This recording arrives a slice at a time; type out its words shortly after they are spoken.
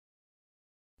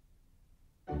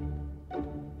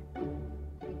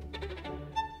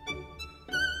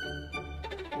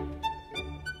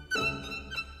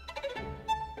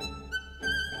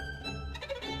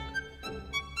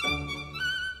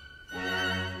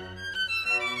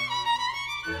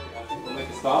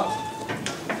start.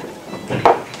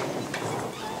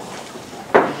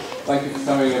 Thank you for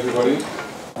coming, everybody.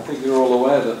 I think you're all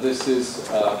aware that this is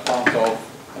part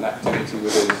of an activity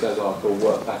within SESAR called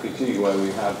Work Package E, where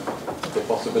we have the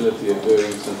possibility of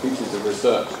doing some pieces of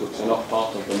research which are not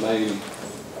part of the main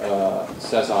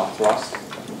SESAR thrust.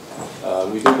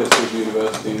 We do this with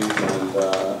universities and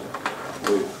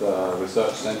with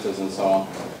research centres and so on.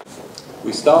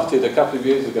 We started a couple of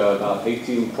years ago about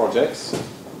 18 projects,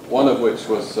 one of which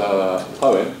was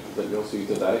POEM that you'll see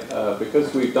today.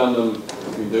 Because we've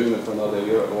been doing them for another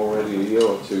year, already a year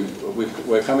or two,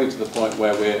 we're coming to the point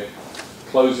where we're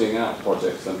closing out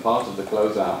projects, and part of the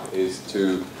closeout is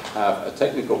to have a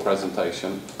technical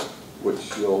presentation,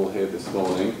 which you'll hear this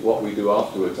morning. What we do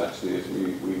afterwards actually is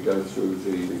we go through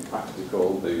the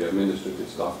practical, the administrative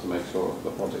stuff to make sure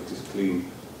the project is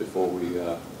clean before we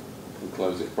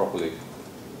close it properly.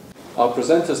 Our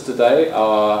presenters today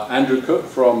are Andrew Cook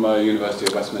from University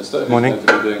of Westminster, who's going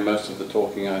to be doing most of the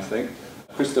talking, I think.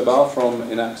 Cristobal from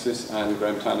Inaxis and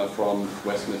Graham Tanner from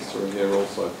Westminster are here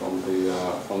also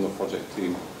from the project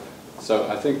team. So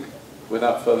I think,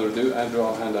 without further ado, Andrew,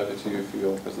 I'll hand over to you for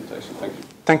your presentation. Thank you.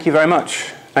 Thank you very much.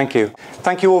 Thank you.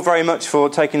 Thank you all very much for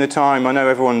taking the time. I know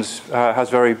everyone's has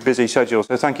very busy schedules,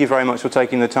 so thank you very much for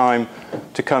taking the time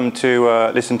to come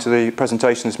to listen to the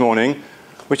presentation this morning,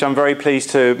 which I'm very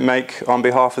pleased to make on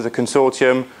behalf of the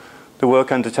consortium, the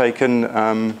work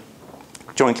undertaken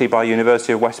jointly by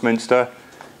University of Westminster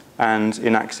and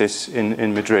Inaxis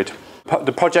in Madrid.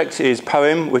 The project is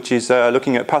POEM, which is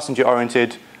looking at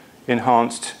passenger-oriented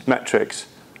enhanced metrics.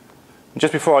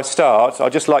 Just before I start,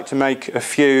 I'd just like to make a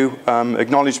few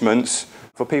acknowledgements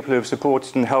for people who have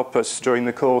supported and helped us during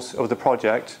the course of the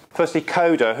project. Firstly,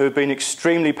 CODA, who have been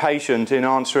extremely patient in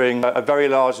answering a very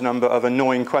large number of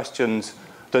annoying questions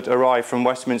that arrived from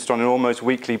Westminster on an almost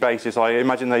weekly basis. I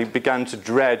imagine they began to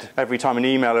dread every time an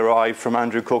email arrived from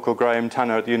Andrew Cook or Graham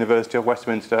Tanner at the University of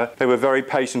Westminster. They were very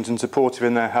patient and supportive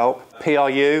in their help.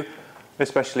 PRU,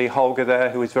 especially Holger there,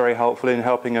 who was very helpful in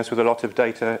helping us with a lot of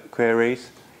data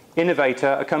queries.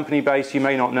 Innovator, a company based, you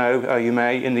may not know, you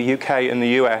may, in the UK and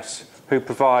the US, who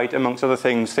provide, amongst other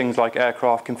things like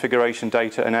aircraft configuration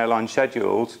data and airline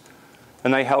schedules.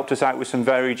 And they helped us out with some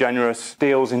very generous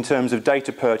deals in terms of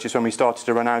data purchase when we started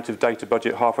to run out of data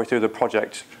budget halfway through the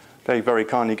project. They very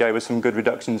kindly gave us some good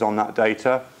reductions on that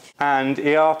data. And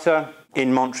IATA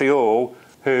in Montreal,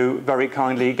 who very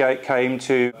kindly came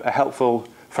to a helpful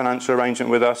financial arrangement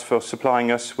with us for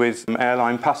supplying us with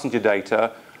airline passenger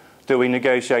data that we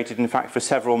negotiated, in fact, for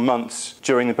several months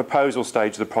during the proposal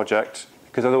stage of the project,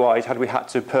 because otherwise, had we had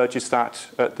to purchase that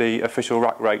at the official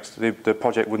rack rates, the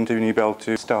project wouldn't even be able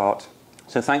to start.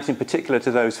 So thanks in particular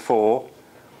to those four.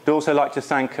 I'd also like to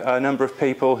thank a number of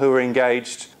people who were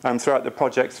engaged throughout the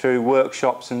project through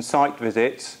workshops and site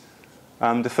visits.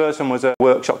 The first one was a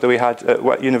workshop that we had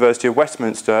at University of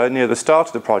Westminster near the start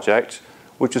of the project,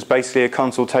 which was basically a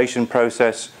consultation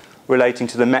process relating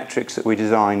to the metrics that we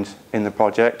designed in the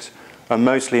project.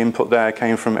 Mostly input there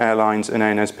came from airlines and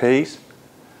ANSPs.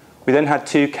 We then had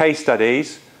two case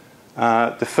studies.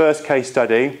 The first case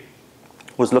study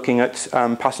was looking at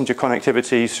passenger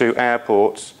connectivity through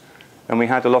airports, and we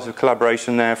had a lot of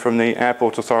collaboration there from the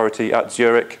Airport Authority at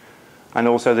Zurich and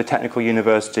also the Technical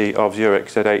University of Zurich,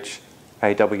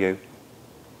 ZHAW.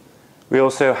 We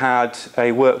also had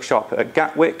a workshop at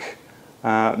Gatwick,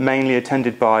 mainly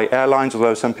attended by airlines,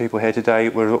 although some people here today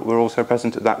were also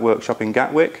present at that workshop in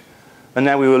Gatwick. And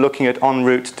there we were looking at en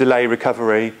route delay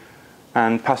recovery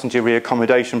and passenger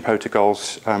reaccommodation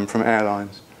protocols from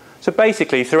airlines. So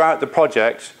basically, throughout the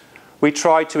project, we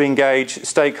tried to engage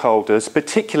stakeholders,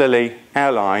 particularly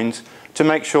airlines, to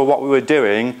make sure what we were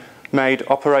doing made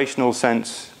operational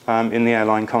sense in the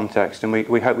airline context, and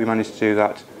we hope we managed to do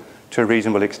that to a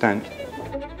reasonable extent.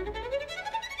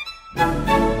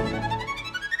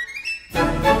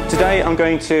 Today I'm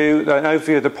going to an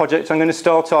overview of the project. I'm going to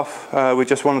start off with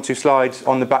just one or two slides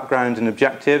on the background and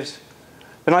objectives.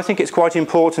 And I think it's quite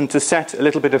important to set a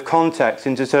little bit of context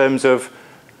in terms of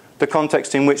the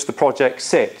context in which the project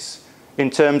sits, in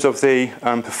terms of the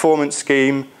performance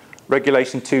scheme,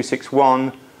 Regulation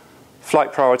 261,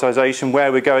 flight prioritisation,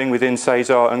 where we're going within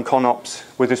SESAR and CONOPS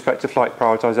with respect to flight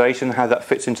prioritisation, how that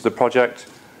fits into the project,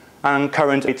 and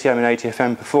current ATM and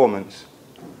ATFM performance.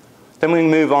 Then we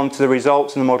move on to the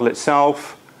results and the model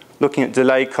itself, looking at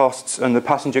delay costs and the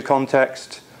passenger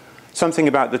context, something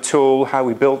about the tool, how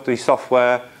we built the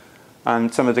software,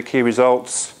 and some of the key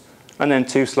results, and then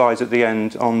two slides at the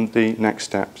end on the next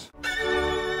steps.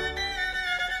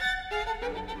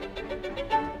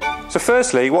 So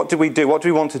firstly, what did we do? What do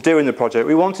we want to do in the project?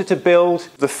 We wanted to build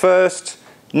the first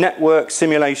network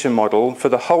simulation model for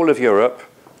the whole of Europe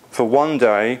for one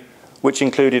day, which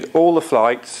included all the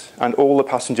flights and all the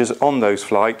passengers on those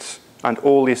flights and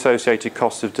all the associated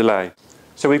costs of delay.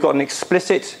 So we've got an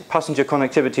explicit passenger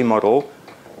connectivity model,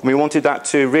 and we wanted that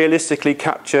to realistically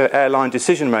capture airline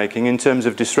decision making in terms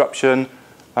of disruption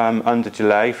under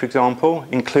delay, for example,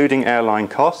 including airline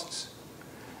costs.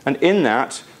 And in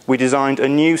that, we designed a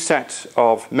new set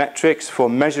of metrics for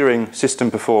measuring system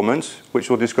performance, which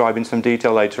we'll describe in some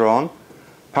detail later on,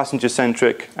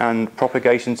 passenger-centric and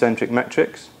propagation-centric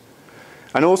metrics.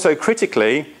 And also,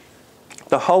 critically,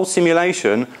 the whole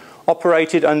simulation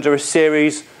operated under a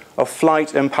series of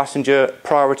flight and passenger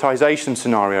prioritization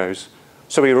scenarios.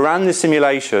 So we ran the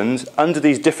simulations under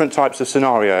these different types of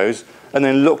scenarios and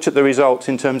then looked at the results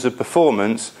in terms of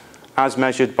performance as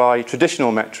measured by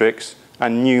traditional metrics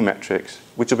and new metrics,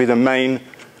 which will be the main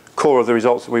core of the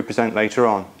results that we present later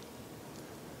on.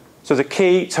 So the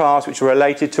key tasks which are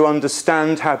related to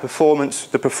understand how the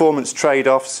performance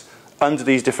trade-offs under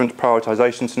these different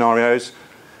prioritization scenarios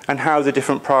and how the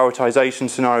different prioritization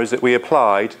scenarios that we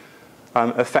applied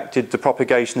affected the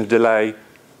propagation of delay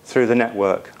through the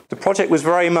network. The project was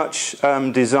very much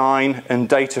design and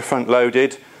data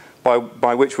front-loaded,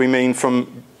 by which we mean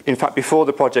in fact, before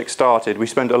the project started, we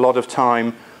spent a lot of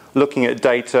time looking at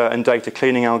data and data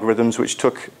cleaning algorithms, which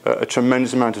took a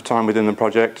tremendous amount of time within the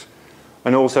project.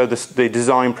 And also the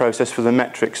design process for the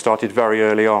metrics started very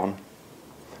early on.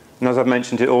 And as I've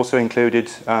mentioned, it also included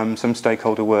some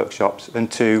stakeholder workshops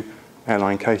and 2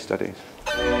 airline case studies.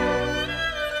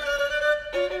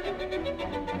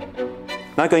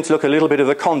 Now I'm going to look a little bit of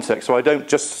the context, so I don't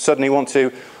just suddenly want to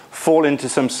fall into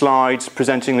some slides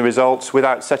presenting the results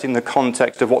without setting the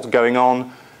context of what's going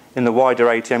on in the wider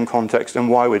ATM context and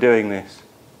why we're doing this.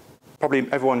 Probably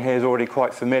everyone here is already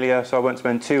quite familiar, so I won't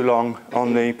spend too long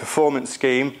on the performance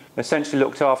scheme, essentially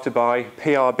looked after by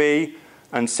PRB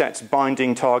and sets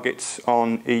binding targets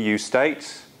on EU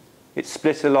states. It's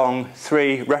split along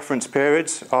 3 reference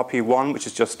periods, RP1, which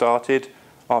has just started,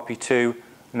 RP2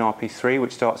 and RP3,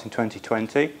 which starts in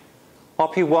 2020.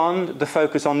 RP1, the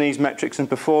focus on these metrics and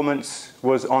performance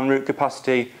was en route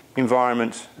capacity,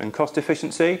 environment and cost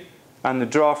efficiency. And the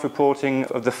draft reporting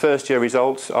of the first year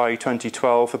results, i.e.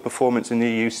 2012, for performance in the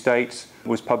EU states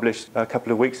was published a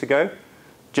couple of weeks ago.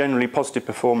 Generally positive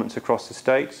performance across the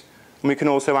states. And we can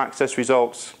also access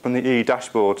results from the EU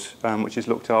dashboard, which is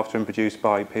looked after and produced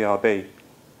by PRB.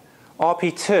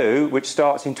 RP2, which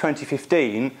starts in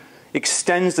 2015,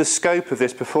 extends the scope of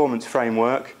this performance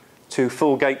framework to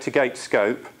full gate-to-gate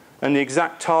scope, and the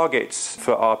exact targets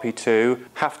for RP2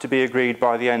 have to be agreed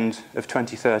by the end of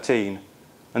 2013.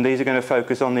 And these are going to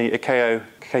focus on the ICAO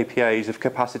KPIs of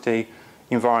capacity,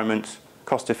 environment,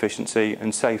 cost efficiency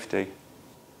and safety.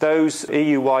 Those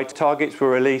EU-wide targets were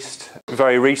released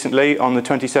very recently on the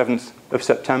 27th of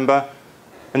September,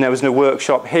 and there was a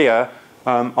workshop here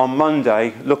on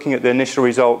Monday looking at the initial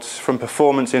results from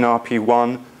performance in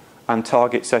RP1 and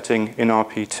target setting in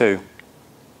RP2.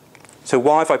 So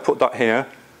why have I put that here?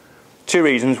 2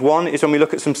 reasons. One is when we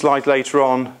look at some slides later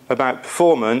on about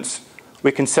performance,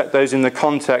 we can set those in the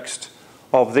context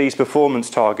of these performance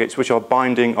targets, which are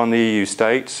binding on the EU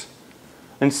states.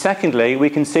 And secondly, we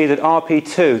can see that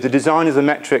RP2, the design of the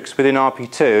metrics within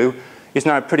RP2, is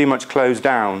now pretty much closed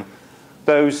down.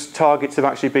 Those targets have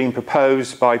actually been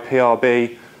proposed by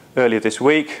PRB earlier this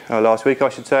week, last week I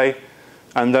should say,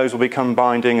 and those will become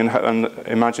binding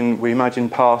and we imagine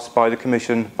passed by the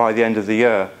Commission by the end of the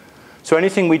year. So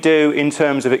anything we do in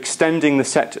terms of extending the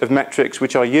set of metrics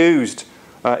which are used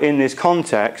in this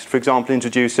context, for example,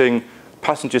 introducing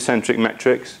passenger-centric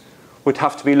metrics, would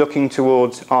have to be looking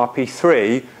towards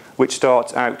RP3, which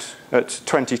starts out at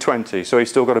 2020. So we've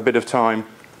still got a bit of time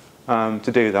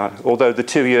to do that. Although the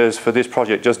 2 years for this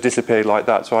project just disappeared like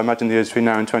that, so I imagine the years between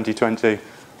now and 2020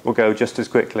 will go just as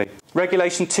quickly.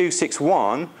 Regulation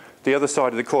 261, the other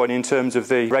side of the coin in terms of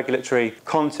the regulatory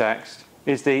context,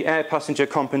 is the Air Passenger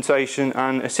Compensation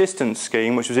and Assistance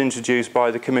Scheme, which was introduced by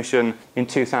the Commission in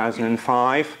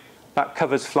 2005. That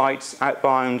covers flights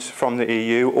outbound from the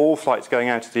EU, all flights going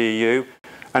out of the EU,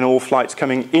 and all flights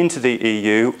coming into the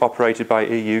EU operated by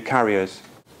EU carriers.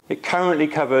 It currently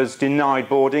covers denied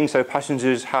boarding, so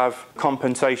passengers have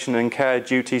compensation and care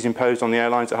duties imposed on the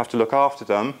airlines that have to look after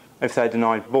them if they're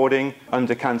denied boarding,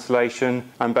 under cancellation,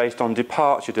 and based on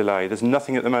departure delay. There's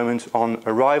nothing at the moment on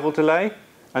arrival delay,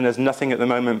 and there's nothing at the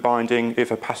moment binding if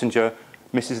a passenger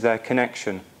misses their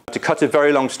connection. To cut a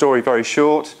very long story very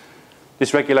short,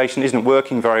 this regulation isn't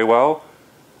working very well.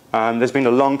 There's been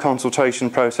a long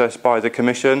consultation process by the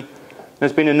Commission.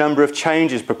 There's been a number of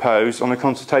changes proposed on a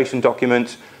consultation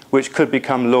document which could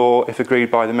become law if agreed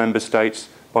by the Member States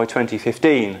by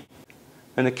 2015.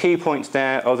 And the key points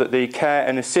there are that the care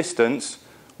and assistance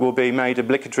will be made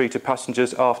obligatory to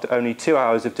passengers after only 2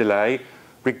 hours of delay,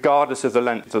 regardless of the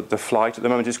length of the flight. At the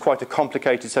moment, it's quite a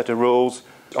complicated set of rules.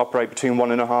 Operate between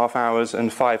 1.5 hours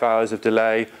and 5 hours of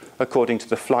delay according to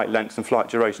the flight length and flight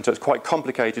duration. So it's quite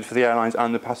complicated for the airlines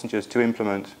and the passengers to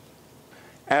implement.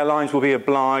 Airlines will be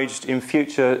obliged in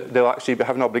future, they'll actually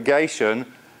have an obligation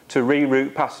to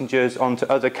reroute passengers onto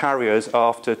other carriers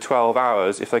after 12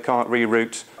 hours if they can't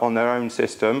reroute on their own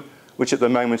system, which at the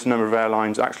moment a number of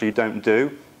airlines actually don't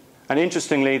do. And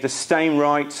interestingly, the same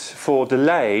rights for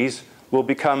delays will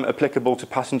become applicable to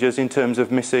passengers in terms of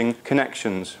missing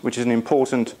connections, which is an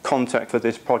important context for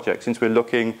this project since we're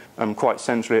looking quite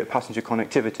centrally at passenger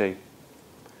connectivity.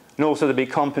 And also there'll be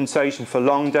compensation for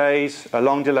long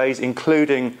delays,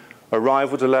 including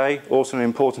arrival delay, also an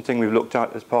important thing we've looked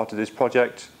at as part of this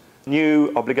project.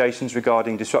 New obligations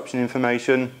regarding disruption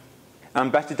information,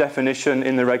 and better definition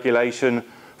in the regulation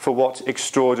for what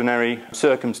extraordinary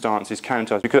circumstances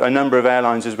count as. Because a number of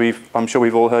airlines, as I'm sure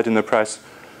we've all heard in the press,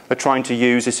 are trying to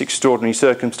use this extraordinary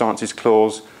circumstances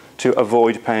clause to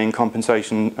avoid paying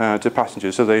compensation to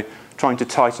passengers. So they're trying to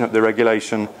tighten up the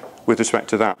regulation with respect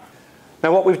to that.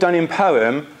 Now, what we've done in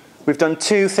POEM, we've done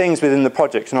two things within the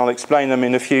project, and I'll explain them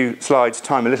in a few slides'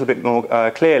 time a little bit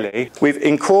more clearly. We've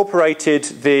incorporated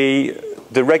the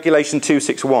Regulation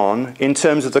 261 in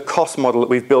terms of the cost model that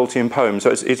we've built in POEM.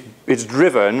 So it's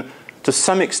driven to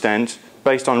some extent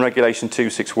based on Regulation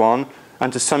 261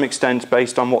 and to some extent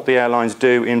based on what the airlines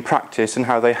do in practice and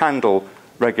how they handle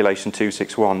Regulation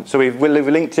 261. So we've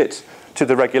linked it to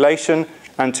the regulation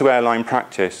and to airline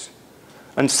practice.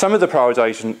 And some of the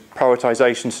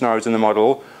prioritisation scenarios in the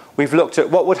model, we've looked at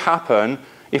what would happen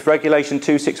if Regulation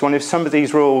 261, if some of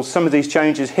these rules, some of these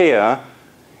changes here,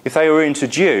 if they were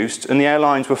introduced and the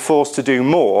airlines were forced to do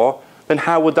more, then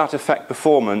how would that affect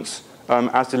performance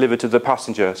as delivered to the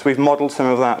passenger? So we've modelled some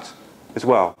of that as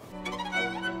well.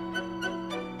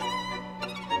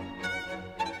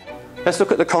 Let's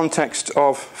look at the context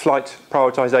of flight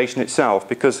prioritisation itself,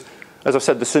 because, as I've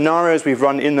said, the scenarios we've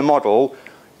run in the model,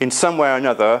 in some way or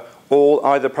another, all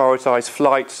either prioritise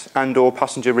flights and or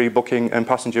passenger rebooking and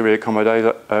passenger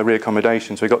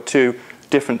reaccommodation. So we've got two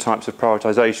different types of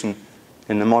prioritisation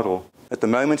in the model. At the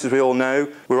moment, as we all know,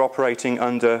 we're operating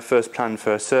under first plan,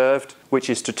 first served, which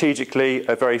is strategically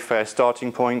a very fair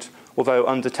starting point, although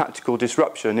under tactical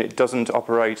disruption, it doesn't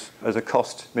operate as a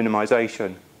cost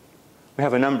minimisation. We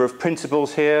have a number of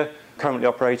principles here, currently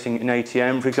operating in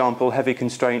ATM, for example, heavy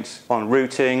constraints on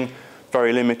routing,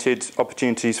 very limited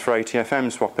opportunities for ATFM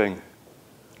swapping.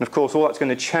 And of course, all that's going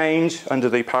to change under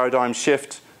the paradigm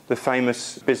shift, the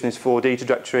famous business 4D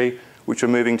trajectory, which we're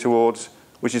moving towards,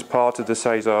 which is part of the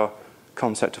SESAR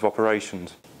concept of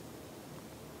operations.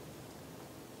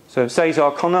 So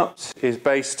SESAR CONOPS is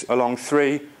based along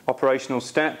three operational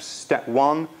steps. Step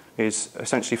 1 is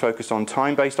essentially focused on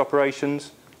time-based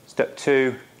operations. Step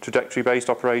 2, trajectory-based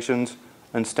operations.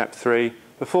 And Step 3,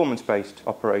 performance-based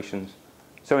operations.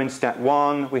 So in Step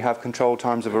 1, we have control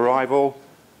times of arrival.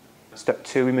 Step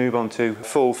 2, we move on to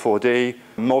full 4D,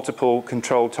 multiple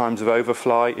control times of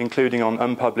overfly, including on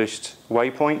unpublished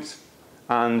waypoints.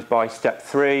 And by Step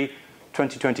 3,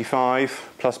 2025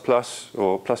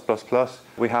 or plus,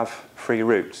 we have free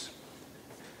routes.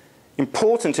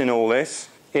 Important in all this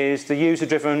is the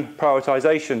user-driven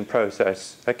prioritisation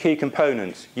process, a key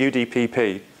component,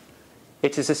 UDPP.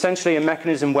 It is essentially a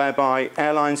mechanism whereby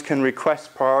airlines can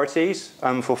request priorities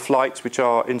for flights which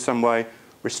are in some way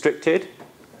restricted.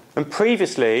 And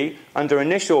previously, under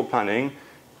initial planning,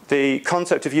 the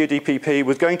concept of UDPP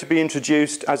was going to be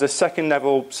introduced as a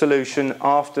second-level solution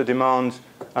after demand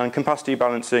and capacity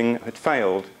balancing had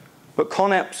failed. But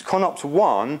CONOPS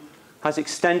 1 has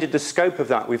extended the scope of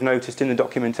that, we've noticed in the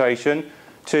documentation,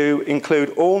 to include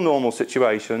all normal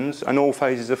situations and all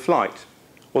phases of flight,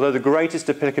 although the greatest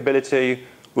applicability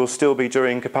will still be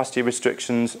during capacity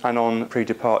restrictions and on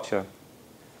pre-departure.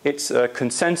 It's a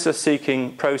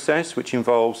consensus-seeking process which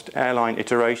involves airline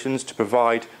iterations to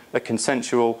provide a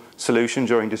consensual solution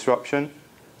during disruption,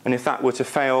 and if that were to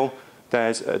fail,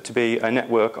 there's to be a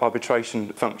network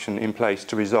arbitration function in place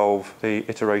to resolve the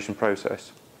iteration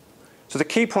process. So the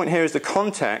key point here is the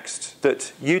context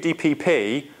that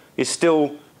UDPP is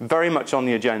still very much on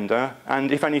the agenda, and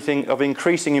if anything, of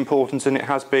increasing importance than it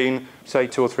has been, say,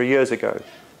 2 or 3 years ago.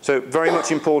 So very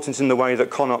much important in the way that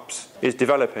CONOPS is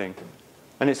developing.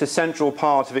 And it's a central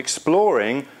part of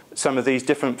exploring some of these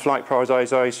different flight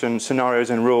prioritisation scenarios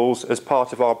and rules as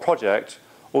part of our project,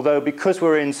 although because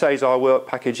we're in SESAR Work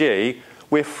Package E,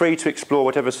 we're free to explore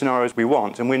whatever scenarios we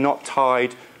want, and we're not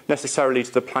tied necessarily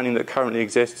to the planning that currently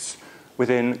exists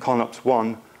within CONOPS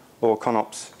 1 or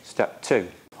CONOPS Step 2.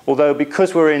 Although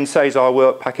because we're in SESAR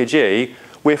Work Package E,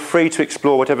 we're free to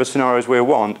explore whatever scenarios we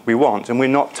want, and we're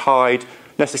not tied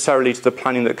necessarily to the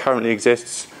planning that currently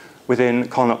exists within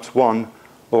CONOPS 1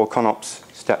 or CONOPS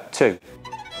Step 2.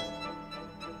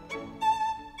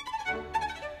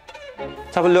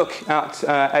 Let's have a look at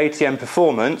ATM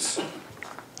performance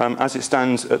as it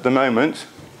stands at the moment.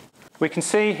 We can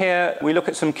see here, we look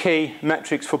at some key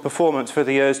metrics for performance for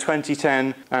the years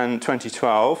 2010 and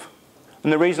 2012.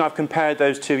 And the reason I've compared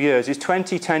those 2 years is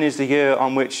 2010 is the year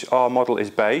on which our model is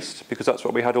based, because that's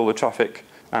what we had all the traffic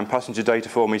and passenger data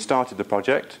for when we started the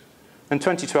project. And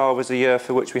 2012 is the year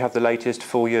for which we have the latest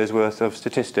full year's worth of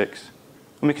statistics.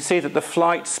 And we can see that the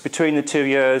flights between the 2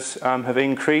 years have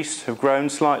increased, have grown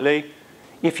slightly.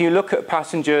 If you look at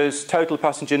passengers, total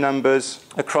passenger numbers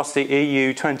across the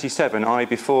EU27, i.e.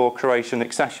 before Croatian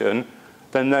accession,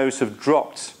 then those have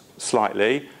dropped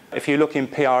slightly. If you look in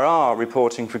PRR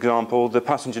reporting, for example, the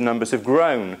passenger numbers have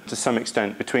grown to some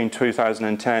extent between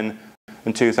 2010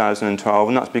 and 2012,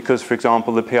 and that's because, for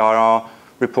example, the PRR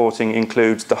reporting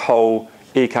includes the whole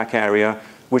ECAC area,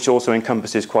 which also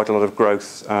encompasses quite a lot of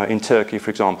growth in Turkey, for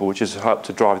example, which has helped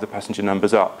to drive the passenger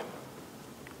numbers up.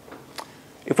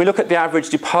 If we look at the average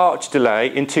departure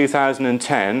delay in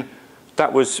 2010,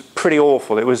 that was pretty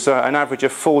awful. It was an average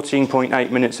of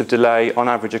 14.8 minutes of delay on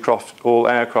average across all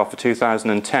aircraft for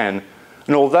 2010.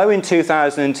 And although in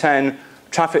 2010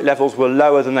 traffic levels were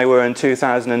lower than they were in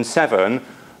 2007,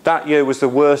 that year was the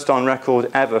worst on record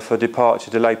ever for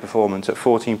departure delay performance at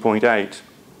 14.8.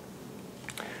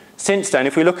 Since then,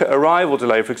 if we look at arrival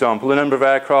delay, for example, the number of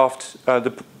aircraft,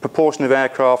 the proportion of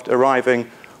aircraft arriving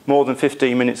more than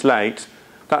 15 minutes late,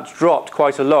 that's dropped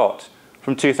quite a lot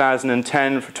from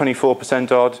 2010, for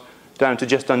 24% odd, down to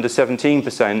just under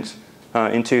 17%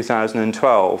 in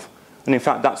 2012. And in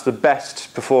fact, that's the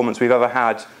best performance we've ever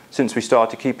had since we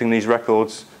started keeping these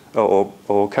records, or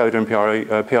CODA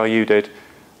and PRU did,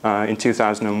 in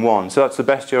 2001. So that's the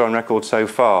best year on record so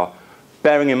far,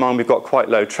 bearing in mind we've got quite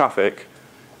low traffic.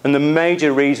 And the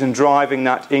major reason driving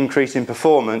that increase in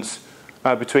performance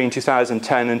between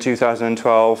 2010 and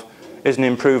 2012 is an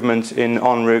improvement in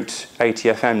en route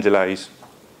ATFM delays.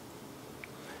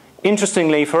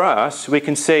 Interestingly for us, we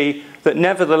can see that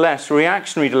nevertheless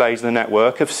reactionary delays in the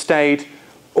network have stayed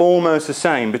almost the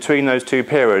same between those two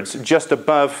periods, just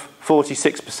above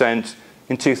 46%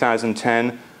 in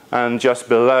 2010 and just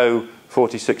below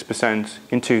 46%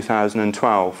 in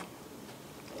 2012.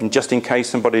 And just in case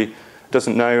somebody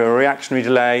doesn't know, a reactionary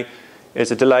delay is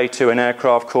a delay to an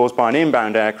aircraft caused by an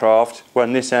inbound aircraft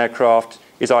when this aircraft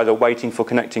is either waiting for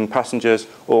connecting passengers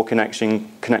or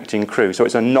connecting crew. So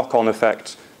it's a knock-on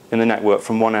effect in the network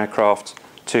from one aircraft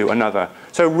to another.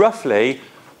 So roughly,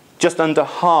 just under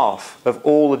half of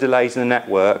all the delays in the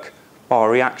network are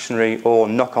reactionary or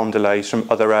knock-on delays from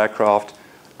other aircraft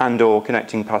and or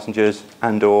connecting passengers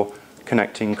and or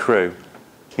connecting crew.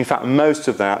 In fact, most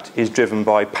of that is driven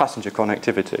by passenger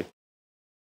connectivity.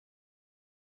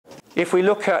 If we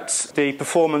look at the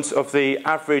performance of the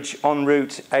average en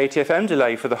route ATFM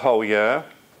delay for the whole year,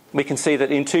 we can see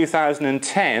that in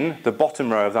 2010, the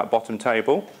bottom row of that bottom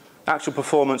table, actual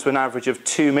performance was an average of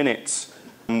 2 minutes,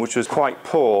 which was quite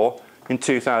poor in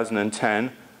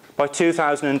 2010. By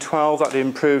 2012, that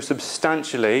improved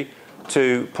substantially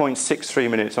to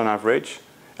 0.63 minutes on average,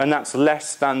 and that's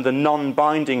less than the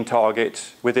non-binding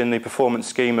target within the performance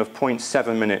scheme of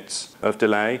 0.7 minutes of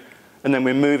delay. And then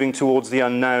we're moving towards the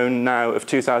unknown now of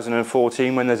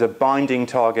 2014 when there's a binding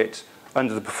target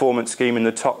under the performance scheme in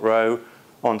the top row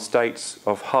on states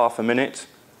of half a minute.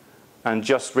 And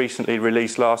just recently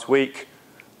released last week,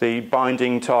 the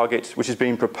binding target which is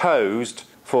being proposed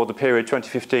for the period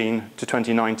 2015 to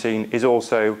 2019 is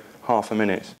also half a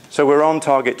minute. So we're on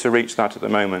target to reach that at the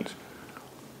moment.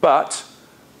 But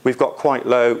we've got quite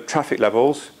low traffic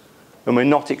levels, and we're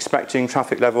not expecting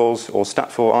traffic levels, or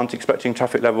Stat4 aren't expecting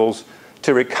traffic levels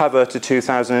to recover to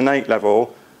 2008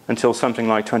 level until something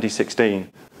like 2016.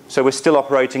 So we're still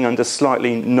operating under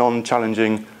slightly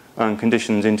non-challenging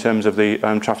conditions in terms of the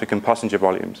traffic and passenger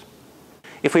volumes.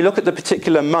 If we look at the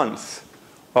particular month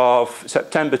of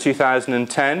September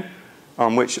 2010,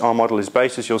 on which our model is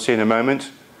based, as you'll see in a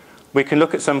moment, we can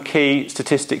look at some key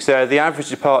statistics there. The average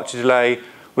departure delay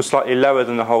was slightly lower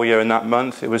than the whole year in that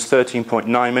month. It was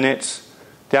 13.9 minutes.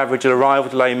 The average arrival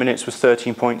delay minutes was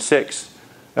 13.6,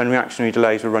 and reactionary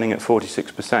delays were running at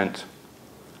 46%.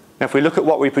 Now, if we look at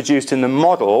what we produced in the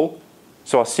model,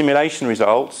 so our simulation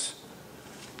results,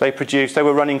 they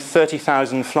were running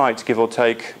 30,000 flights, give or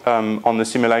take, on the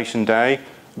simulation day,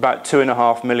 about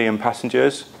 2.5 million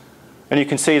passengers. And you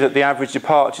can see that the average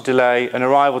departure delay and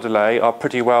arrival delay are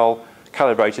pretty well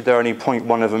calibrated, they're only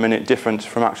 0.1 of a minute different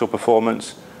from actual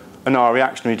performance, and our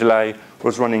reactionary delay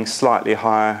was running slightly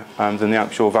higher than the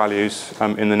actual values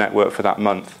in the network for that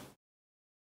month.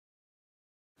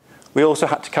 We also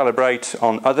had to calibrate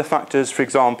on other factors, for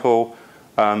example,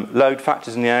 load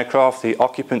factors in the aircraft, the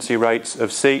occupancy rates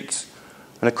of seats,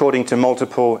 and according to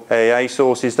multiple AAA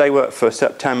sources, they were for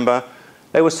September,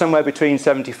 they were somewhere between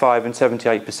 75 and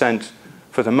 78%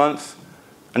 for the month,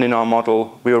 and in our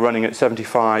model we were running at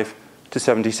 75 to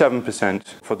 77%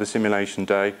 for the simulation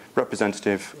day,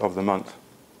 representative of the month.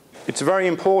 It's very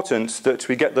important that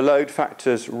we get the load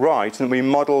factors right and we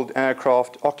modelled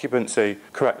aircraft occupancy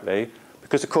correctly,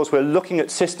 because of course we're looking at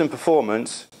system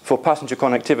performance for passenger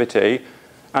connectivity,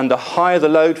 and the higher the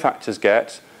load factors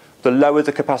get, the lower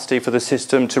the capacity for the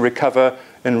system to recover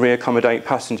and reaccommodate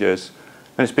passengers.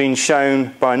 And it's been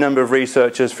shown by a number of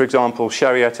researchers, for example,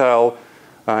 Sherry et al.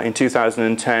 In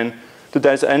 2010, that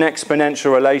there's an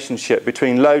exponential relationship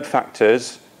between load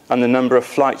factors and the number of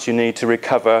flights you need to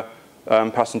recover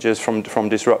passengers from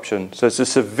disruption. So there's a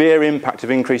severe impact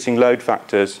of increasing load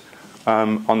factors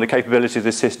on the capability of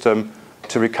the system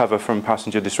to recover from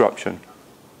passenger disruption.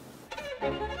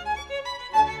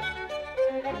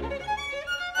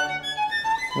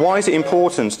 Why is it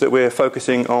important that we're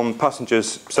focusing on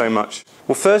passengers so much?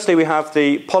 Well, firstly, we have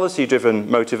the policy-driven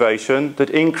motivation that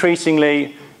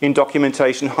increasingly in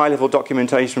documentation, high-level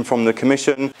documentation from the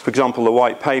Commission, for example, the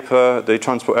White Paper, the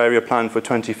Transport Area Plan for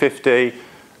 2050,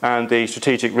 and the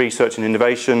Strategic Research and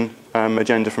Innovation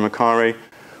agenda from Akari,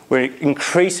 we're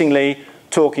increasingly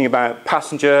talking about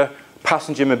passenger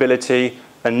mobility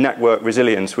and network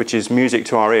resilience, which is music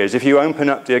to our ears. If you open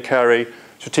up the Akari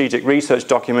strategic research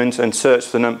document and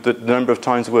search the number of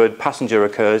times the word passenger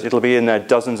occurs, it'll be in there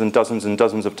dozens and dozens and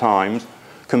dozens of times,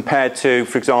 compared to,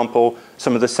 for example,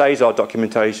 some of the SESAR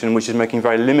documentation, which is making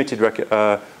very limited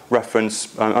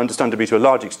reference, understandably to a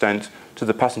large extent, to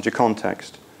the passenger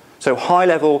context. So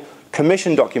high-level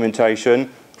Commission documentation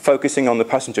focusing on the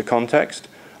passenger context,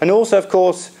 and also, of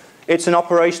course, it's an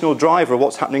operational driver of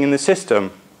what's happening in the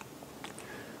system.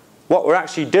 What we're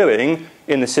actually doing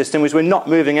in the system is we're not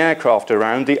moving aircraft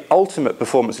around. The ultimate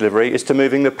performance delivery is to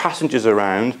moving the passengers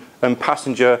around and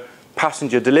passenger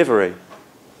delivery.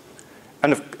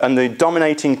 And the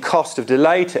dominating cost of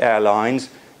delay to airlines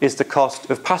is the cost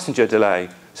of passenger delay.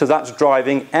 So that's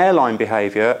driving airline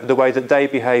behaviour, the way that they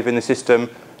behave in the system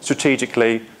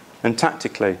strategically and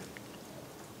tactically.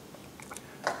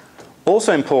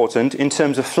 Also important, in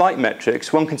terms of flight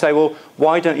metrics, one can say, well,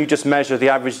 why don't you just measure the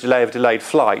average delay of delayed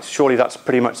flights? Surely that's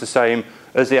pretty much the same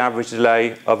as the average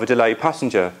delay of a delayed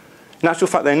passenger. In actual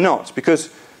fact, they're not,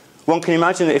 because one can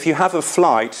imagine that if you have a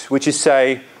flight which is,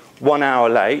 say, 1 hour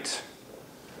late,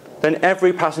 then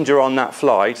every passenger on that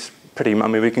flight,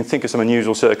 we can think of some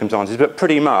unusual circumstances, but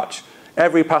pretty much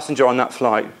every passenger on that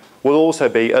flight will also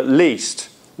be at least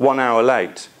 1 hour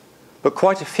late. But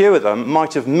quite a few of them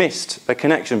might have missed a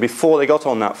connection before they got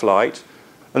on that flight,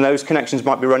 and those connections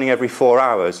might be running every 4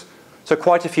 hours. So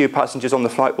quite a few passengers on the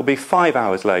flight will be 5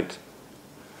 hours late.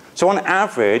 So on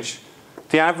average,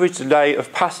 the average delay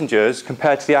of passengers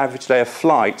compared to the average delay of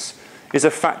flights is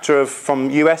a factor of, from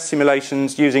US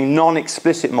simulations using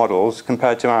non-explicit models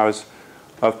compared to ours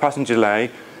of passenger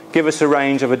delay, give us a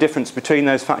range of a difference between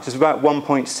those factors of about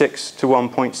 1.6 to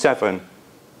 1.7.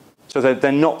 So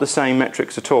they're not the same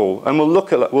metrics at all. And we'll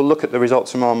look at the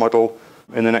results from our model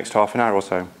in the next half an hour or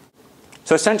so.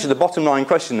 So essentially the bottom line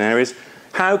question there is,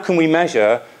 how can we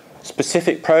measure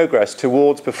specific progress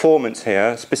towards performance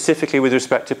here, specifically with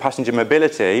respect to passenger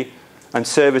mobility and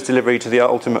service delivery to the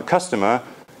ultimate customer,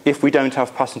 if we don't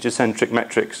have passenger-centric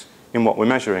metrics in what we're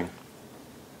measuring?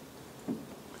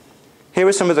 Here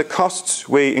are some of the costs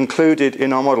we included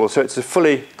in our model. So it's a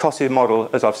fully costed model,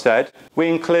 as I've said. We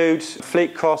include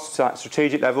fleet costs at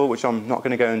strategic level, which I'm not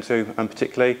going to go into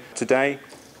particularly today.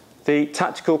 The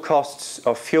tactical costs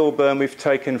of fuel burn we've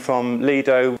taken from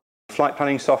Lido, flight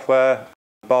planning software,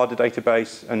 BARDA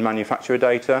database, and manufacturer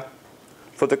data.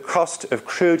 For the cost of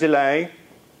crew delay,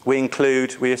 we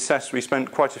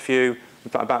spent quite a few,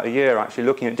 about a year actually,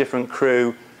 looking at different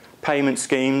crew payment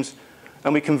schemes.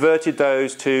 And we converted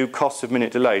those to cost of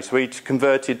minute delay. So we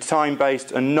converted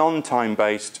time-based and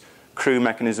non-time-based crew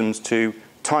mechanisms to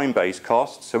time-based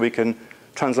costs, so we can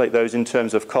translate those in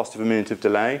terms of cost of a minute of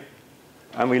delay.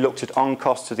 And we looked at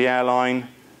on-cost to the airline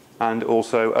and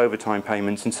also overtime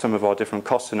payments in some of our different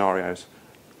cost scenarios.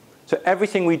 So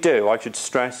everything we do, I should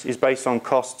stress, is based on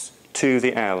costs to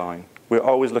the airline. We're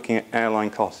always looking at airline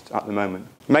costs at the moment.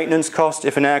 Maintenance cost,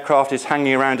 if an aircraft is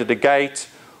hanging around at a gate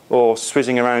or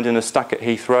swizzing around in a stack at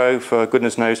Heathrow for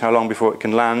goodness knows how long before it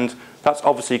can land, that's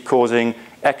obviously causing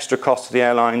extra cost to the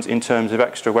airlines in terms of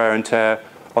extra wear and tear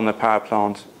on the power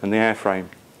plant and the airframe.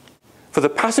 For the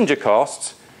passenger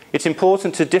costs, it's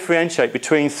important to differentiate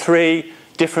between three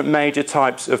different major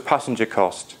types of passenger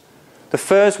cost. The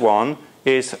first one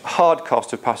is hard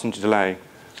cost of passenger delay,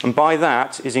 and by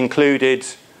that is included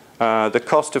the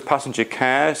cost of passenger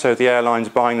care, so the airlines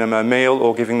buying them a meal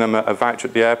or giving them a voucher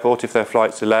at the airport if their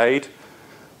flight's delayed,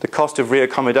 the cost of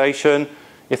reaccommodation.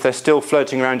 If they're still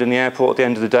floating around in the airport at the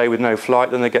end of the day with no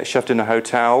flight, then they get shoved in a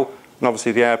hotel. And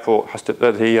obviously the airport has to,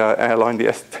 the airline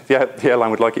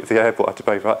would like it if the airport had to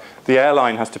pay for that. The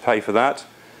airline has to pay for that.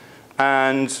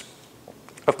 And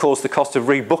of course the cost of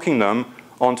rebooking them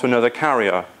onto another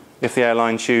carrier if the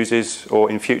airline chooses, or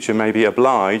in future may be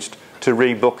obliged, to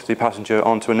rebook the passenger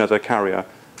onto another carrier.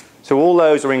 So all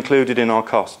those are included in our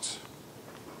costs.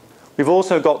 We've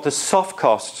also got the soft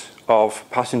cost of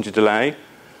passenger delay,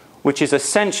 which is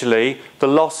essentially the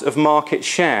loss of market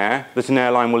share that an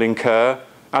airline will incur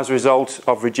as a result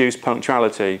of reduced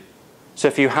punctuality. So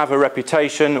if you have a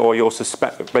reputation, or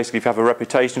basically if you have a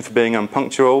reputation for being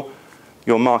unpunctual,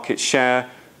 your market share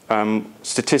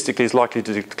statistically is likely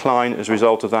to decline as a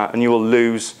result of that, and you will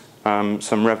lose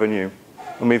some revenue.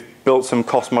 And we've built some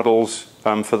cost models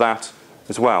for that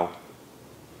as well.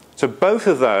 So both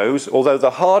of those, although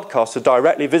the hard costs are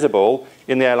directly visible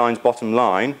in the airline's bottom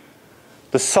line,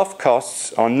 the soft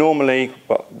costs are normally,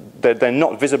 well, they're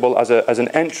not visible as an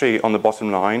entry on the bottom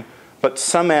line, but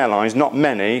some airlines, not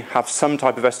many, have some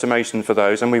type of estimation for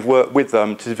those, and we've worked with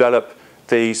them to develop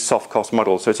these soft cost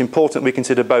models. So it's important we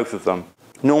consider both of them.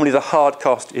 Normally the hard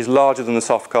cost is larger than the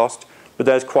soft cost, but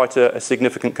there's quite a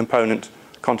significant component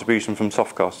contribution from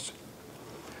soft costs.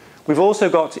 We've also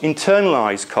got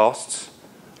internalised costs,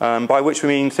 by which we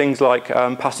mean things like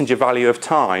passenger value of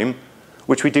time,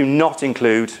 which we do not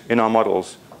include in our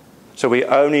models. So we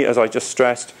only, as I just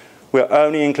stressed, we're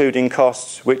only including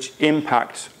costs which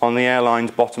impact on the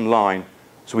airline's bottom line.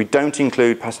 So we don't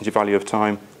include passenger value of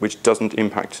time, which doesn't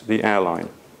impact the airline,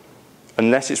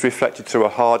 unless it's reflected through a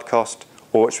hard cost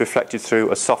or it's reflected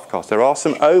through a soft cost. There are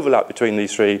some overlap between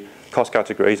these three cost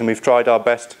categories, and we've tried our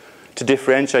best to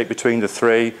differentiate between the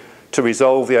three to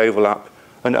resolve the overlap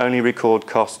and only record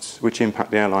costs which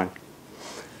impact the airline.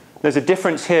 There's a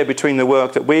difference here between the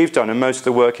work that we've done and most of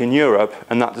the work in Europe,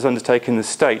 and that is undertaken in the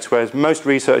States, whereas most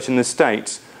research in the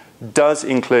States does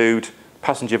include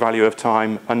passenger value of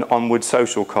time and onward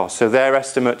social costs. So their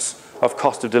estimates of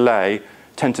cost of delay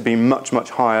tend to be much,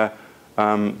 much higher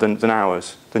than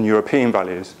ours, than European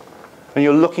values. And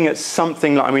you're looking at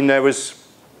something like, I mean, there was,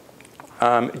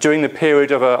 during the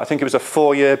period of, I think it was a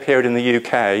 4-year period in the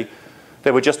UK,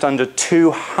 there were just under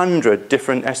 200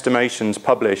 different estimations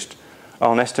published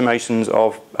on estimations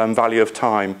of value of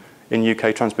time in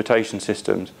UK transportation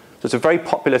systems. So it's a very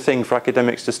popular thing for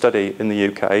academics to study in the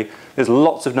UK. There's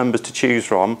lots of numbers to choose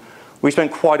from. We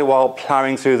spent quite a while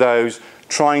ploughing through those,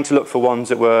 trying to look for ones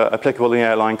that were applicable in the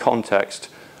airline context.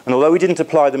 And although we didn't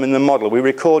apply them in the model, we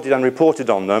recorded and reported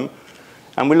on them.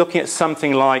 And we're looking at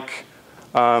something like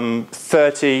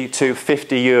 30 to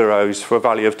 50 euros for a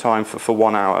value of time for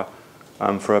 1 hour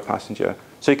for a passenger.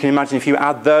 So you can imagine if you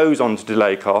add those onto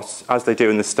delay costs, as they do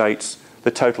in the States,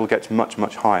 the total gets much,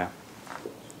 much higher.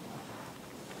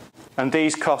 And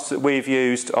these costs that we've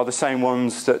used are the same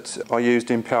ones that are used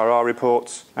in PRR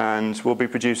reports, and we'll be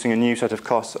producing a new set of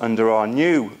costs under our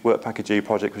new Work Package E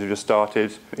project, which we just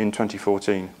started in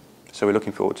 2014. So we're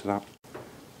looking forward to that.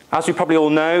 As we probably all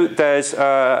know, there's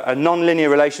a non-linear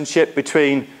relationship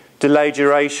between delay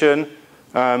duration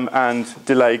and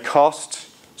delay cost.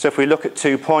 So if we look at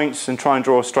 2 points and try and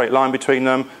draw a straight line between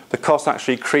them, the costs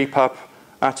actually creep up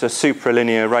at a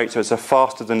supralinear rate, so it's a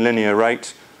faster than linear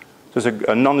rate. There's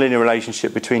a non-linear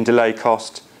relationship between delay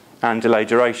cost and delay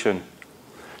duration.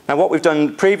 Now what we've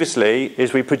done previously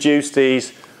is we produced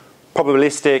these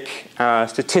probabilistic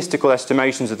statistical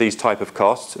estimations of these type of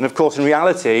costs, and of course in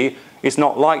reality it's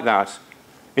not like that.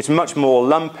 It's much more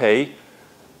lumpy,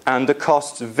 and the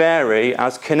costs vary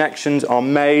as connections are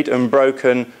made and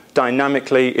broken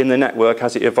dynamically in the network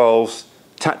as it evolves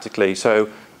tactically. So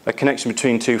a connection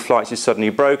between two flights is suddenly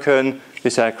broken,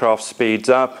 this aircraft speeds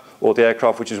up, or the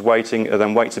aircraft which is waiting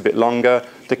then waits a bit longer,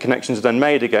 the connections are then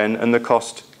made again and the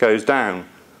cost goes down.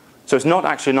 So it's not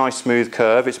actually a nice smooth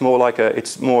curve, it's more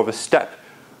of a step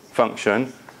function.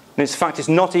 And in fact it's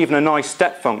not even a nice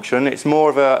step function, it's more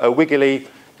of a wiggly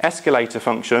escalator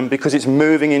function because it's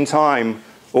moving in time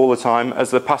all the time as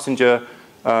the passenger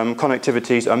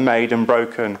connectivities are made and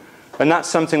broken. And that's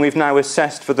something we've now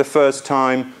assessed for the first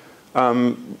time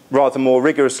rather more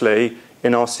rigorously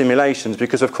in our simulations,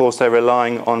 because of course they're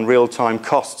relying on real-time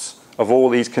costs of all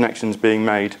these connections being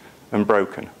made and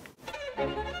broken.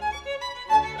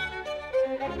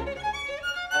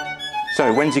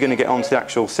 So when's he going to get onto the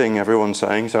actual thing, everyone's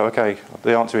saying? So, okay,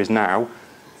 the answer is now.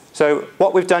 So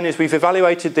what we've done is we've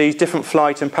evaluated these different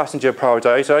flight and passenger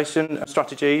prioritisation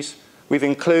strategies. We've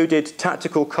included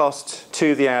tactical costs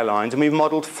to the airlines, and we've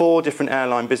modelled 4 different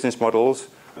airline business models: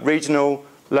 regional,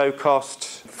 low cost,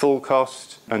 full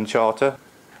cost, and charter.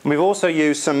 And we've also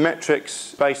used some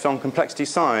metrics based on complexity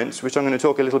science, which I'm going to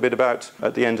talk a little bit about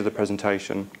at the end of the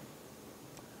presentation.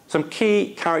 Some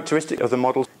key characteristics of the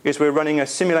model is we're running a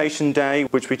simulation day,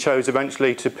 which we chose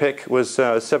eventually to pick was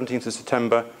 17th of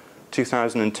September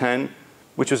 2010,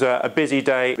 which was a busy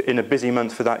day in a busy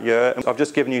month for that year. I've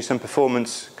just given you some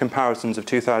performance comparisons of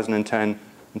 2010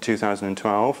 and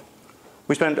 2012.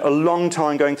 We spent a long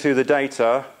time going through the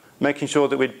data, making sure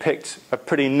that we'd picked a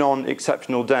pretty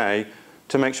non-exceptional day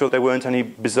to make sure there weren't any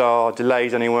bizarre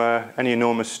delays anywhere, any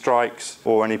enormous strikes,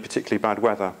 or any particularly bad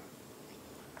weather.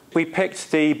 We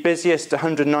picked the busiest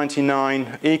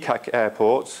 199 ECAC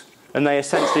airports, and they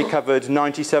essentially covered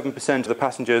 97% of the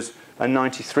passengers and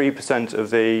 93%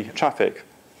 of the traffic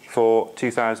for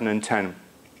 2010.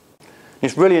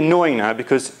 It's really annoying now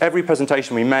because every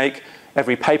presentation we make,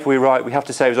 every paper we write, we have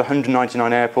to say it was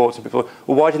 199 airports, and people,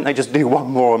 well, why didn't they just do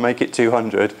one more and make it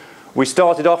 200? We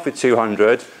started off with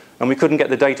 200, and we couldn't get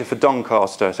the data for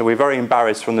Doncaster, so we're very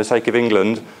embarrassed from the sake of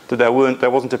England that there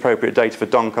wasn't appropriate data for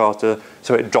Doncaster,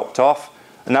 so it dropped off.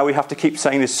 And now we have to keep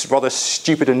saying this rather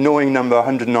stupid, annoying number,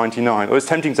 199. It was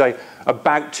tempting to say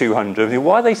about 200.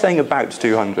 Why are they saying about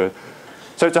 200?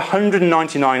 So it's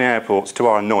 199 airports to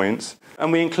our annoyance.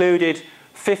 And we included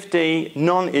 50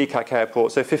 non-ECAC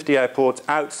airports, so 50 airports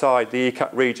outside the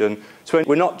ECAC region. So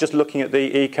we're not just looking at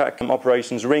the ECAC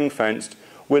operations ring-fenced,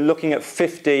 we're looking at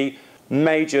 50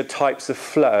 major types of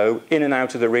flow in and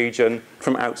out of the region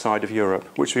from outside of Europe,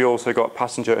 which we also got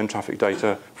passenger and traffic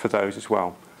data for those as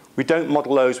well. We don't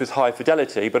model those with high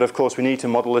fidelity, but of course we need to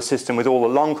model a system with all the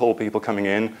long-haul people coming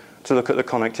in to look at the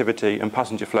connectivity and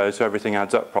passenger flow so everything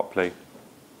adds up properly.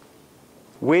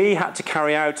 We had to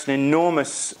carry out an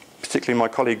enormous, particularly my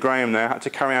colleague Graham there, had to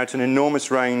carry out an enormous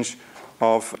range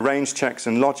of range checks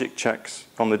and logic checks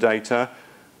on the data,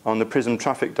 on the PRISM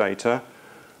traffic data.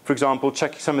 For example,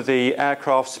 checking some of the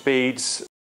aircraft speeds,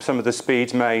 some of the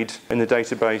speeds made in the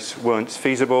database weren't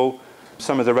feasible.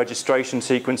 Some of the registration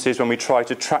sequences, when we try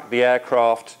to track the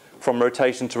aircraft from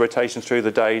rotation to rotation through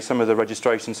the day, some of the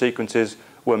registration sequences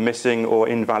were missing or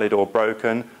invalid or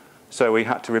broken. So we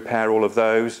had to repair all of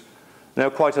those. There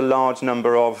were quite a large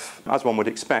number of, as one would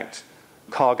expect,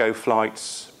 cargo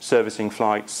flights, servicing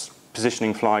flights,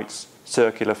 positioning flights,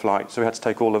 circular flights. So we had to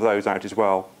take all of those out as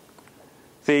well.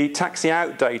 The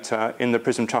taxi-out data in the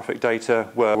PRISM traffic data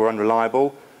were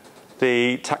unreliable.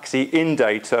 The taxi-in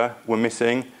data were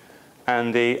missing.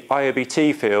 And the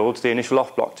IOBT fields, the initial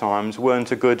off-block times,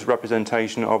 weren't a good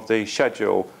representation of the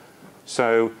schedule.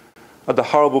 So at the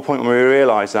horrible point when we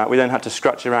realised that, we then had to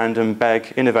scratch around and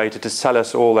beg Innovator to sell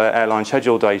us all their airline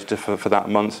schedule data for that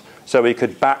month so we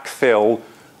could backfill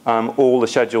all the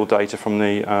schedule data from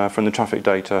the traffic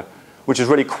data, which is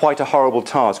really quite a horrible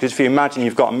task. Because if you imagine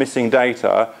you've got missing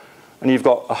data and you've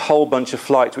got a whole bunch of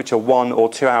flights which are 1 or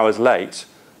 2 hours late,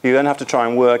 you then have to try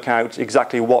and work out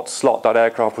exactly what slot that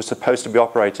aircraft was supposed to be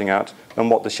operating at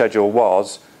and what the schedule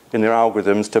was in their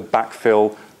algorithms to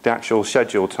backfill the actual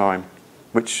schedule time,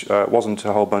 which wasn't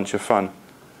a whole bunch of fun.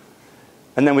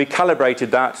 And then we calibrated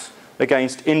that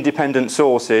against independent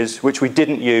sources, which we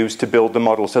didn't use to build the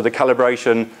model. So the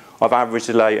calibration of average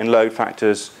delay and load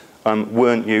factors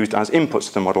weren't used as inputs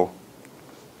to the model.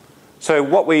 So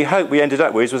what we hope we ended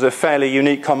up with was a fairly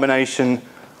unique combination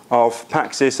of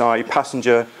PAXIS, i.e.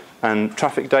 passenger and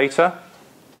traffic data.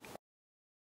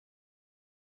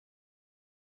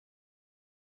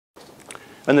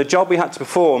 And the job we had to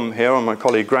perform here, and my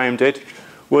colleague Graham did,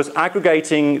 was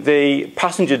aggregating the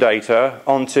passenger data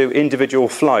onto individual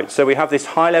flights. So we have this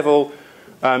high-level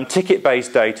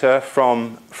ticket-based data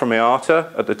from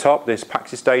IATA at the top, this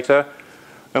PAXIS data,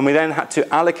 and we then had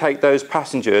to allocate those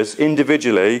passengers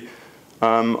individually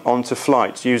onto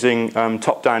flights using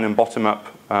top-down and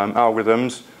bottom-up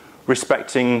algorithms,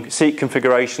 respecting seat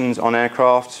configurations on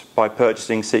aircraft by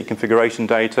purchasing seat configuration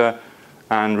data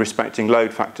and respecting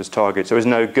load factors targets. So it was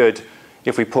no good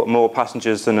if we put more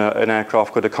passengers than an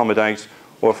aircraft could accommodate,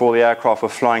 or if all the aircraft were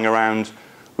flying around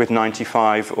with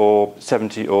 95 or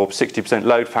 70 or 60%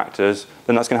 load factors,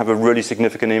 then that's going to have a really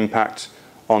significant impact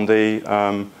on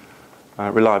the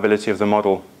reliability of the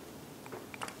model.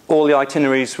 All the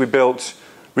itineraries we built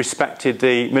respected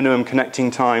the minimum connecting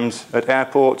times at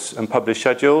airports and published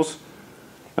schedules.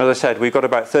 As I said, we've got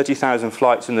about 30,000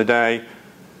 flights in the day,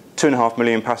 2.5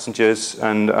 million passengers,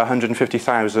 and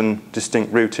 150,000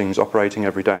 distinct routings operating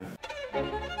every day.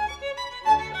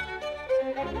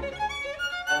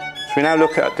 So we now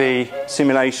look at the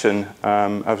simulation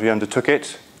as we undertook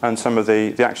it, and some of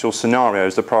the actual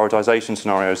scenarios, the prioritisation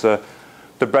scenarios, the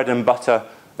bread and butter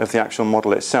of the actual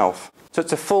model itself. So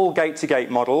it's a full gate-to-gate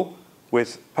model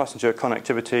with passenger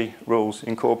connectivity rules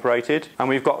incorporated, and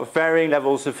we've got varying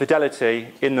levels of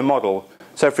fidelity in the model.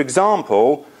 So for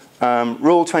example,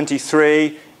 Rule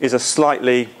 23 is a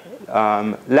slightly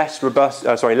less robust,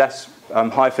 less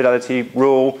high fidelity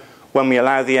rule when we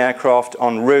allow the aircraft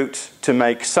en route to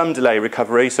make some delay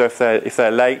recovery. So if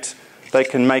they're late, they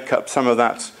can make up some of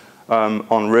that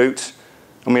en route,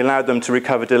 and we allowed them to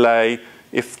recover delay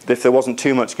if there wasn't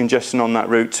too much congestion on that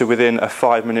route to within a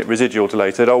 5-minute residual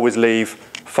delay. So they'd always leave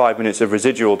 5 minutes of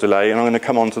residual delay, and I'm going to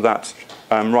come on to that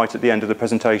right at the end of the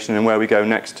presentation and where we go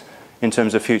next in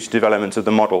terms of future development of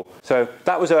the model. So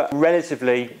that was a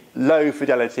relatively low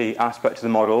fidelity aspect of the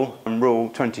model, Rule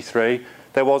 23.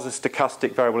 There was a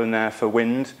stochastic variable in there for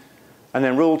wind. And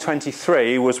then Rule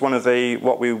 23 was one of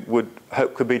what we would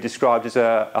hope could be described as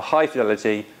a high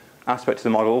fidelity aspect of the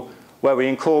model, where we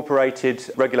incorporated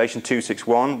Regulation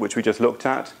 261, which we just looked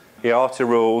at, IATA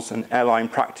rules, and airline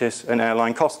practice and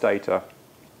airline cost data.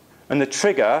 And the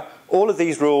trigger, all of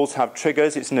these rules have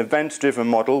triggers. It's an event-driven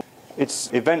model.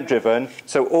 It's event-driven,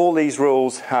 so all these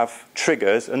rules have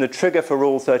triggers, and the trigger for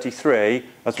Rule 33,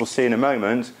 as we'll see in a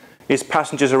moment, is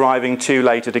passengers arriving too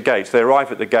late at a gate. They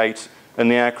arrive at the gate, and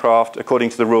the aircraft, according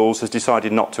to the rules, has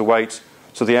decided not to wait.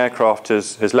 So the aircraft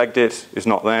has legged it, is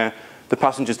not there. The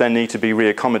passengers then need to be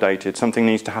reaccommodated. Something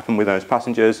needs to happen with those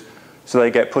passengers, so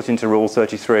they get put into Rule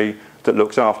 33 that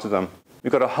looks after them.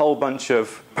 We've got a whole bunch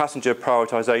of passenger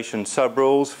prioritisation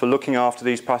sub-rules for looking after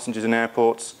these passengers in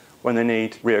airports when they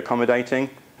need reaccommodating.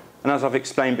 And as I've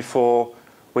explained before,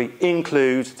 we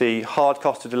include the hard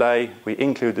cost of delay, we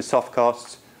include the soft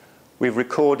costs. We've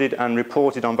recorded and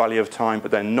reported on value of time, but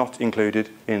they're not included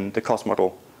in the cost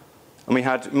model. And we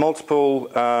had multiple,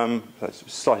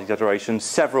 slight exaggeration,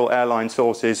 several airline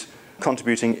sources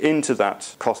contributing into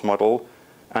that cost model.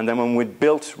 And then when we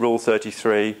built Rule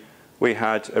 33, we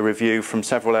had a review from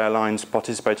several airlines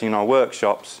participating in our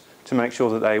workshops to make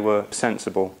sure that they were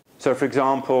sensible. So for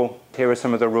example, here are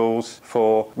some of the rules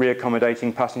for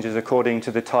reaccommodating passengers according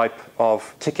to the type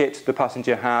of ticket the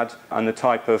passenger had and the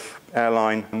type of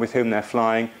airline with whom they're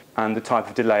flying, and the type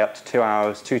of delay up to 2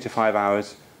 hours, 2 to 5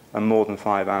 hours, and more than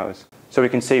 5 hours. So we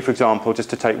can see, for example,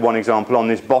 just to take one example, on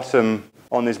this bottom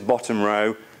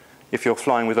row, if you're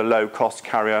flying with a low-cost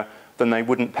carrier, then they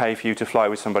wouldn't pay for you to fly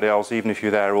with somebody else, even if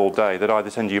you're there all day. They'd either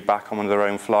send you back on one of their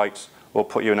own flights or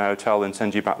put you in a hotel and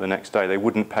send you back the next day. They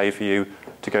wouldn't pay for you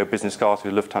to go business class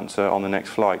with Lufthansa on the next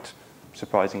flight,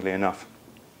 surprisingly enough.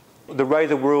 The way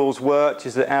the rules worked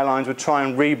is that airlines would try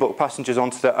and rebook passengers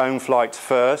onto their own flights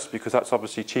first, because that's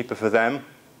obviously cheaper for them.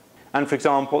 And for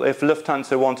example, if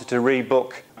Lufthansa wanted to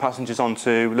rebook passengers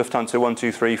onto Lufthansa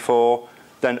 1234,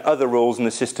 then other rules in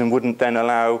the system wouldn't then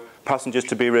allow passengers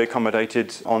to be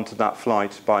reaccommodated onto that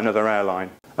flight by another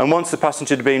airline. And once the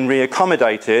passenger had been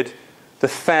reaccommodated, the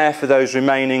fare for those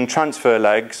remaining transfer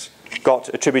legs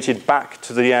got attributed back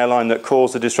to the airline that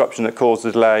caused the disruption, that caused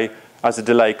the delay, as a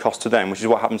delay cost to them, which is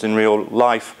what happens in real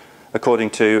life according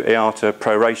to IATA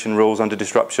proration rules under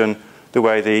disruption, the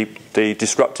way the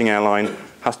disrupting airline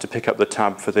has to pick up the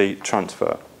tab for the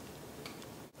transfer.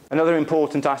 Another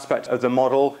important aspect of the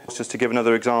model, just to give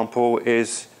another example,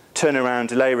 is turnaround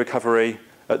delay recovery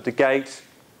at the gate.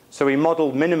 So we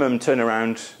modelled minimum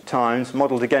turnaround times,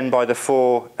 modelled again by the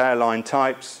 4 airline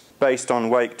types, based on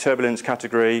wake turbulence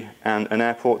category and an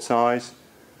airport size.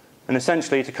 And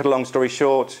essentially, to cut a long story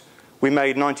short, we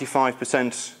made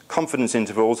 95% confidence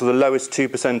intervals, or the lowest 2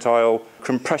 percentile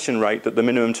compression rate that the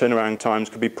minimum turnaround times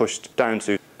could be pushed down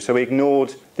to. So we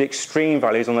ignored the extreme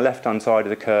values on the left-hand side of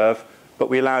the curve, but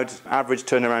we allowed average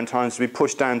turnaround times to be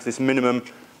pushed down to this minimum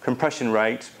compression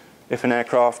rate if an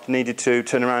aircraft needed to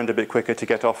turn around a bit quicker to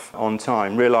get off on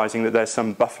time, realising that there's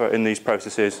some buffer in these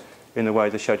processes in the way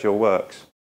the schedule works.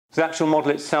 The actual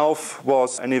model itself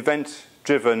was an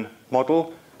event-driven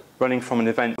model running from an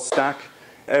event stack.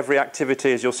 Every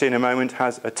activity, as you'll see in a moment,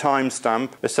 has a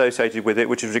timestamp associated with it,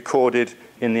 which is recorded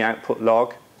in the output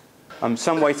log.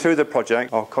 Some way through the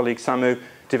project, our colleague Samu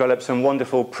developed some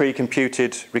wonderful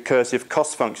pre-computed recursive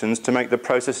cost functions to make the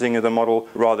processing of the model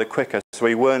rather quicker. So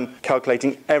we weren't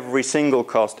calculating every single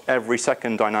cost every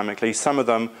second dynamically. Some of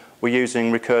them were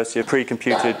using recursive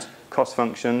pre-computed cost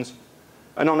functions.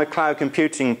 And on a cloud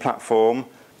computing platform,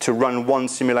 to run one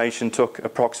simulation took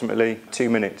approximately 2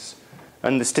 minutes.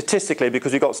 And statistically,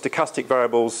 because we've got stochastic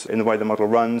variables in the way the model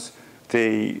runs,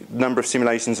 the number of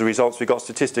simulations, the results we got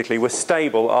statistically were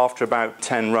stable after about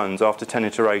 10 runs, after 10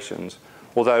 iterations.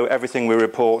 Although everything we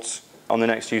report on the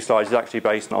next few slides is actually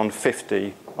based on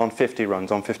 50 on 50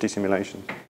 runs, on 50 simulations.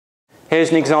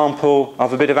 Here's an example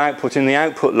of a bit of output in the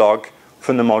output log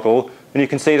from the model, and you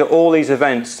can see that all these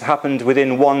events happened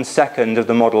within 1 second of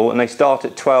the model, and they start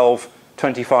at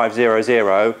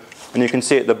 12:25:00, and you can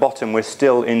see at the bottom we're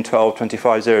still in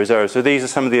 12:25:00. So these are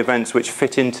some of the events which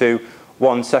fit into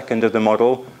 1 second of the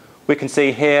model. We can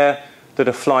see here that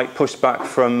a flight pushed back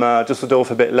from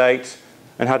Düsseldorf a bit late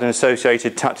and had an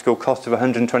associated tactical cost of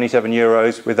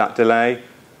 €127 with that delay.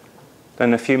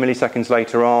 Then a few milliseconds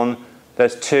later on,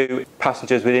 there's 2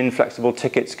 passengers with inflexible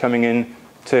tickets coming in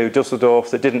to Düsseldorf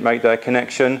that didn't make their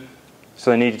connection, so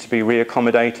they needed to be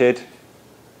reaccommodated.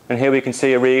 And here we can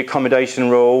see a reaccommodation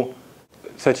rule,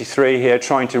 33 here,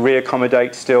 trying to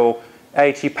reaccommodate still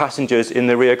 80 passengers in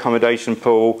the reaccommodation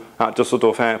pool at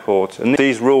Düsseldorf Airport. And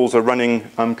these rules are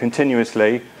running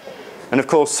continuously. And of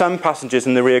course, some passengers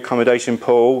in the reaccommodation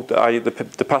pool,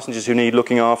 the passengers who need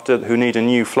looking after, who need a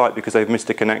new flight because they've missed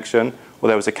a connection, or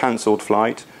there was a cancelled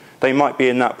flight, they might be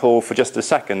in that pool for just a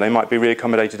second. They might be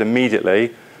reaccommodated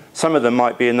immediately. Some of them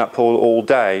might be in that pool all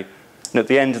day. And at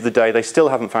the end of the day, they still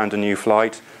haven't found a new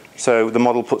flight. So the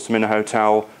model puts them in a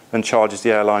hotel and charges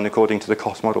the airline according to the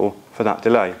cost model for that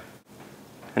delay.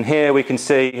 And here we can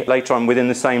see later on within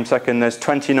the same second, there's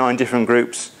 29 different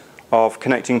groups of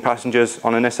connecting passengers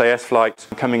on an SAS flight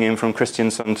coming in from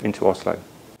Kristiansand into Oslo.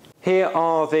 Here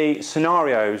are the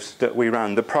scenarios that we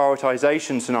ran, the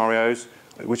prioritization scenarios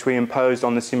which we imposed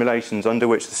on the simulations, under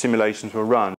which the simulations were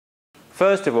run.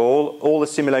 First of all the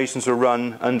simulations were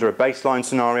run under a baseline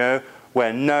scenario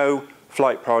where no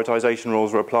flight prioritization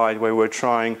rules were applied, where we were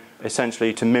trying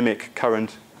essentially to mimic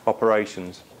current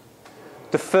operations.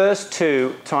 The first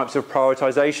 2 types of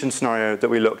prioritization scenario that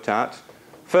we looked at,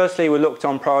 firstly we looked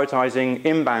on prioritizing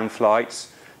inbound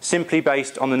flights simply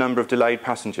based on the number of delayed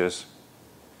passengers.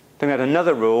 Then we had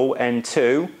another rule,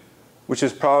 N2, which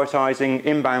was prioritizing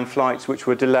inbound flights which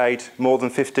were delayed more than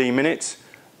 15 minutes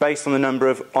based on the number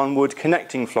of onward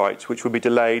connecting flights which would be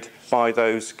delayed by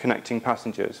those connecting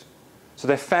passengers. So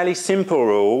they're fairly simple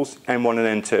rules, N1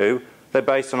 and N2. They're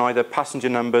based on either passenger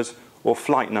numbers or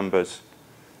flight numbers.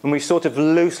 And we sort of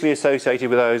loosely associated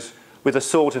with those with the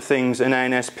sort of things an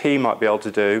ANSP might be able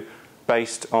to do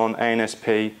based on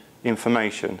ANSP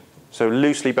information. So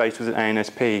loosely based with an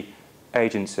ANSP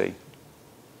agency.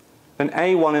 Then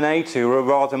A1 and A2 are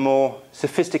rather more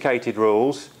sophisticated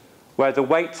rules where the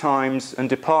wait times and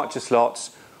departure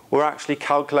slots were actually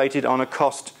calculated on a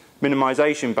cost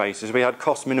minimization basis. We had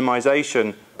cost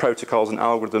minimization protocols and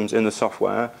algorithms in the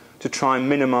software to try and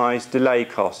minimize delay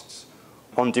costs.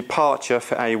 On departure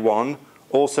for A1,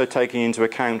 also taking into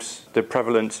account the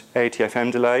prevalent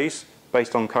ATFM delays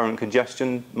based on current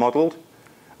congestion modelled.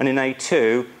 And in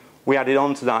A2, we added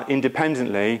on to that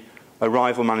independently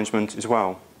arrival management as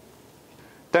well.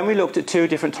 Then we looked at 2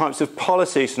 different types of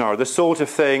policy scenario, the sort of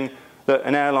thing that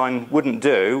an airline wouldn't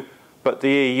do, but the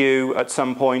EU at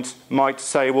some point might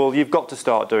say, well, you've got to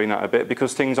start doing that a bit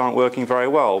because things aren't working very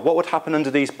well. What would happen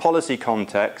under these policy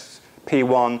contexts,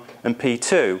 P1 and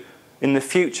P2, in the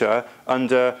future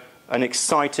under an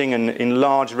exciting and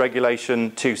enlarged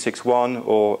regulation 261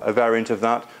 or a variant of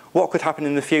that? What could happen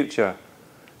in the future?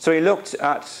 So we looked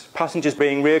at passengers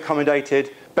being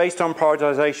reaccommodated based on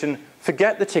prioritization.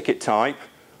 Forget the ticket type.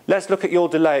 Let's look at your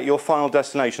delay at your final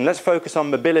destination. Let's focus on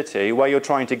mobility, where you're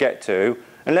trying to get to,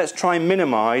 and let's try and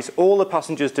minimize all the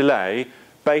passengers' delay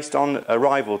based on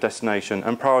arrival destination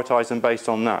and prioritize them based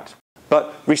on that.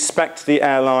 But respect the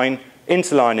airline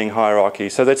interlining hierarchy.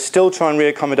 So they'd still try and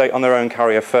reaccommodate on their own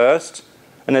carrier first,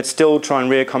 and they'd still try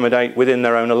and reaccommodate within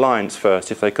their own alliance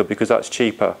first if they could, because that's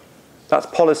cheaper. That's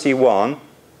policy 1.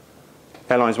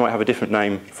 Airlines might have a different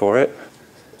name for it.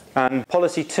 And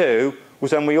policy 2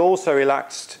 was when we also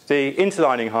relaxed the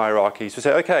interlining hierarchies. We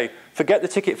said, okay, forget the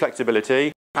ticket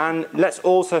flexibility, and let's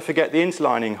also forget the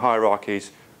interlining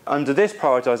hierarchies. Under this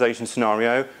prioritization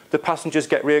scenario, the passengers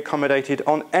get reaccommodated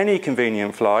on any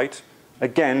convenient flight,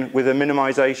 again with a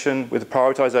minimization, with a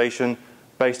prioritization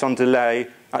based on delay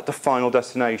at the final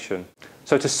destination.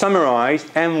 So to summarize,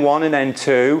 M1 and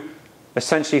N2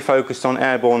 essentially focused on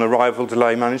airborne arrival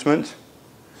delay management.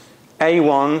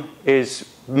 A1 is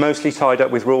mostly tied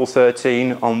up with Rule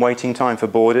 13 on waiting time for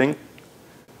boarding.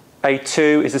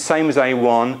 A2 is the same as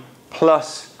A1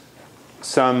 plus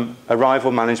some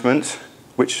arrival management,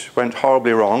 which went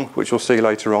horribly wrong, which we'll see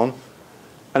later on.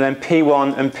 And then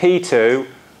P1 and P2,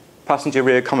 passenger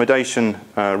reaccommodation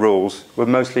rules, were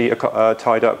mostly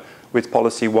tied up with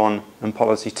policy 1 and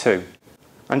policy 2.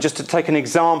 And just to take an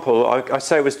example, I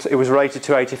say it was related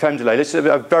to ATFM delay. Let's have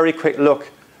a very quick look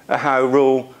at how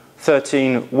Rule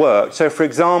 13 worked. So for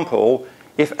example,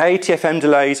 if ATFM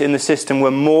delays in the system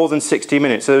were more than 60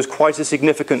 minutes, so there was quite a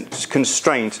significant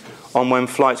constraint on when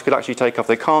flights could actually take off.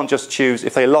 They can't just choose,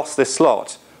 if they lost this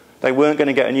slot, they weren't going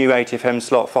to get a new ATFM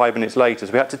slot 5 minutes later.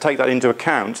 So we had to take that into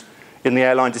account in the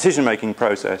airline decision-making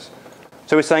process.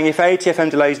 So we're saying if ATFM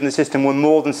delays in the system were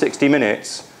more than 60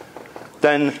 minutes,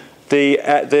 then the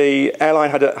airline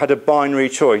had a binary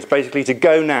choice, basically to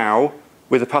go now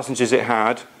with the passengers it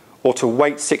had, or to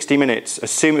wait 60 minutes,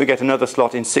 assume it would get another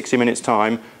slot in 60 minutes'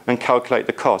 time, and calculate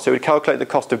the cost. So it would calculate the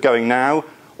cost of going now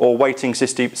or waiting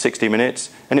 60 minutes,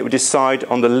 and it would decide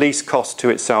on the least cost to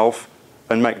itself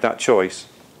and make that choice.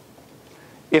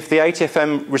 If the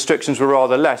ATFM restrictions were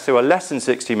rather less, so were less than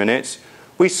 60 minutes,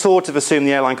 we sort of assumed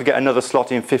the airline could get another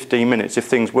slot in 15 minutes if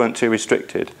things weren't too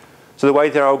restricted. So the way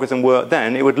their algorithm worked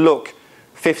then, it would look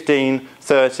 15,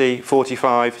 30,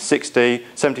 45, 60,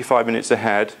 75 minutes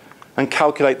ahead, and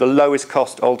calculate the lowest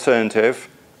cost alternative,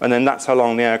 and then that's how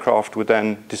long the aircraft would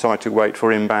then decide to wait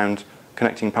for inbound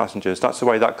connecting passengers. That's the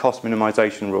way that cost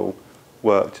minimization rule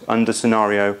worked under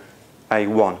scenario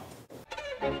A1.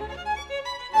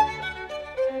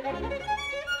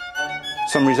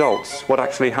 Some results, what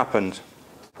actually happened.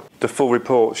 The full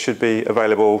report should be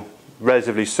available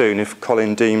relatively soon. If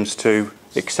Colin deems to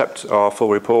accept our full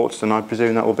reports, then I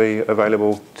presume that will be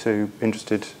available to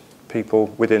interested people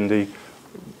within the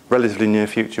relatively near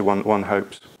future, one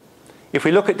hopes. If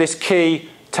we look at this key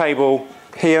table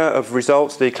here of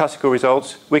results, the classical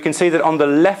results, we can see that on the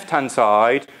left-hand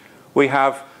side we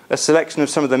have a selection of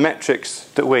some of the metrics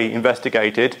that we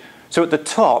investigated. So at the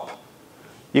top,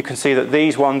 you can see that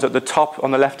these ones at the top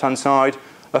on the left-hand side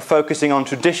are focusing on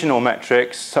traditional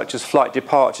metrics such as flight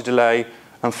departure delay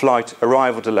and flight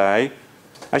arrival delay.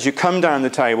 As you come down the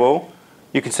table,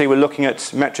 you can see we're looking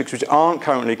at metrics which aren't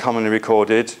currently commonly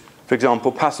recorded. For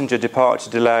example, passenger departure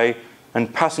delay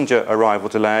and passenger arrival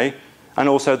delay, and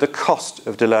also the cost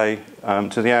of delay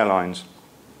to the airlines.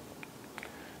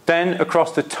 Then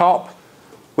across the top,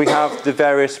 we have the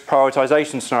various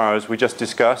prioritization scenarios we just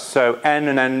discussed. So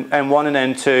N1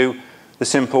 and N2, the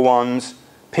simple ones,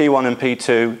 P1 and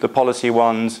P2, the policy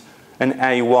ones, and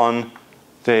A1,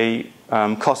 the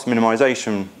cost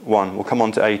minimization one. We'll come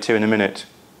on to A2 in a minute.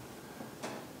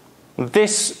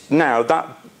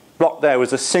 That block there was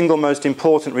the single most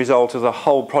important result of the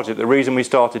whole project. The reason we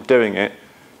started doing it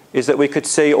is that we could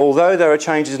see, although there are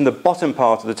changes in the bottom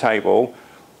part of the table,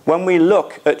 when we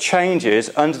look at changes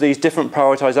under these different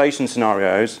prioritization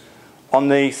scenarios, on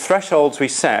the thresholds we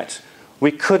set,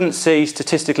 we couldn't see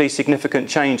statistically significant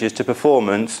changes to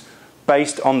performance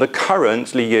based on the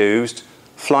currently used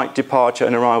flight departure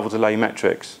and arrival delay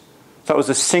metrics. That was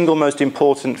the single most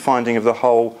important finding of the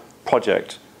whole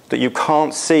project, that you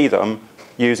can't see them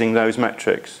using those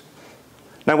metrics.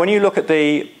 Now, when you look at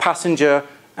the passenger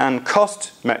and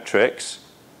cost metrics,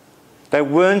 there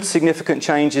weren't significant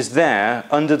changes there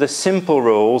under the simple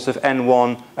rules of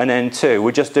N1 and N2.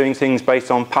 We're just doing things based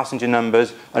on passenger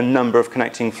numbers and number of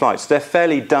connecting flights. They're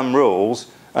fairly dumb rules,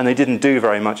 and they didn't do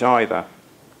very much either.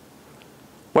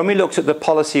 When we looked at the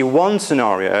policy 1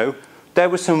 scenario, there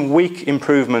were some weak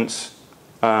improvements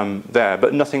there,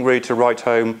 but nothing really to write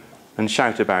home and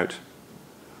shout about.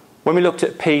 When we looked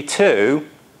at P2,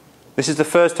 this is the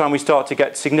first time we start to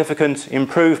get significant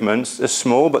improvements,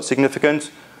 small but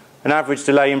significant. An average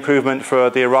delay improvement for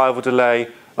the arrival delay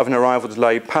of an arrival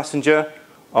delayed passenger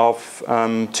of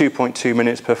 2.2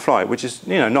 minutes per flight, which is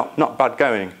not bad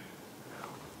going.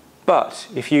 But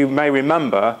if you may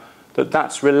remember,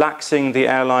 that's relaxing the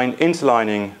airline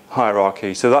interlining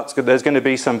hierarchy. So there's going to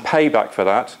be some payback for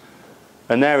that.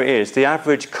 And there it is. The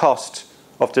average cost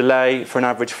of delay for an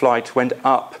average flight went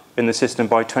up in the system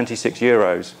by 26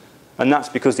 euros. And that's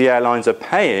because the airlines are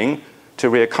paying to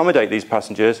reaccommodate these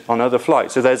passengers on other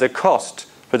flights. So there's a cost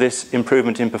for this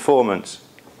improvement in performance.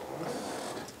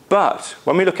 But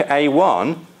when we look at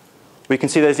A1, we can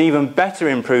see there's even better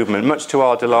improvement, much to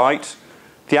our delight.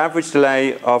 The average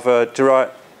delay of a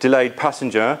delayed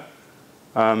passenger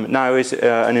now is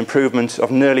an improvement of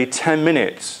nearly 10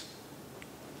 minutes.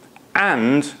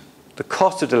 And the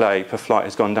cost of delay per flight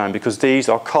has gone down because these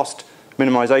are cost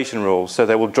minimization rules. So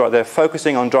they're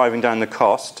focusing on driving down the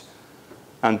cost,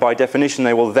 and by definition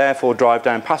they will therefore drive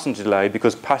down passenger delay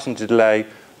because passenger delay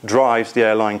drives the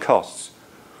airline costs.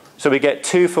 So we get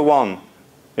 2 for 1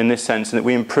 in this sense, in that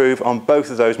we improve on both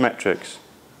of those metrics.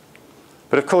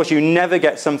 But of course you never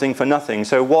get something for nothing.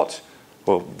 So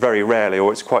well, very rarely,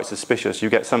 or it's quite suspicious, you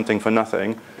get something for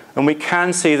nothing. And we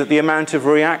can see that the amount of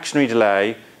reactionary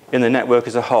delay in the network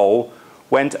as a whole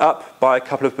went up by a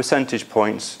couple of percentage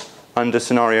points under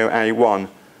scenario A1. And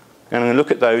I'm going to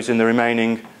look at those in the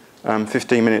remaining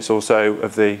 15 minutes or so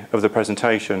of the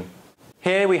presentation.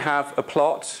 Here we have a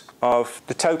plot of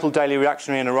the total daily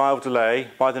reactionary and arrival delay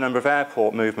by the number of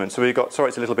airport movements. So we've got, sorry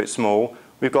it's a little bit small,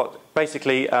 we've got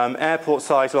basically airport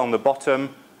size along the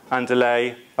bottom and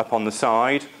delay up on the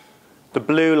side. The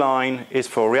blue line is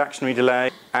for reactionary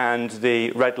delay and the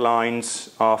red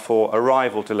lines are for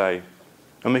arrival delay.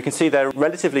 And we can see they're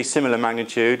relatively similar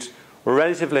magnitudes,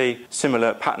 relatively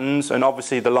similar patterns, and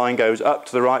obviously the line goes up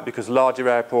to the right because larger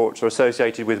airports are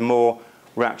associated with more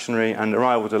reactionary and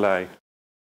arrival delay.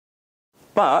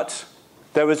 But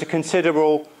there was a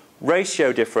considerable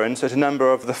ratio difference at a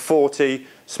number of the 40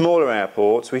 smaller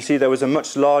airports. We see there was a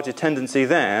much larger tendency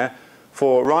there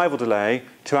for arrival delay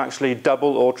to actually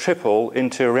double or triple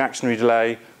into reactionary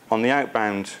delay on the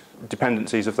outbound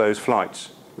dependencies of those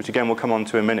flights, which again we'll come on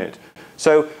to in a minute.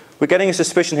 So we're getting a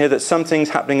suspicion here that something's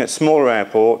happening at smaller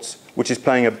airports which is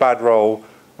playing a bad role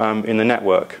in the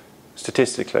network,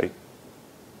 statistically.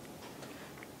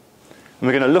 And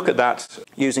we're going to look at that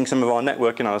using some of our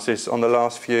network analysis on the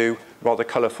last few rather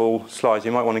colourful slides.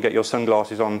 You might want to get your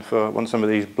sunglasses on some of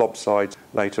these blob slides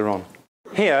later on.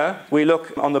 Here we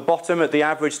look on the bottom at the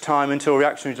average time until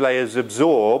reactionary delay is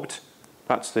absorbed.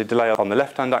 That's the delay on the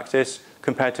left-hand axis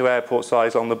compared to airport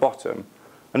size on the bottom.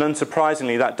 And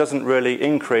unsurprisingly, that doesn't really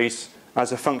increase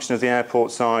as a function of the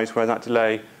airport size where that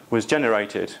delay was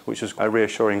generated, which was a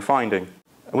reassuring finding.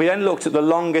 We then looked at the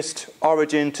longest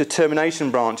origin to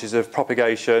termination branches of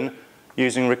propagation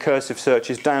using recursive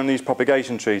searches down these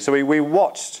propagation trees. So we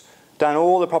watched down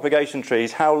all the propagation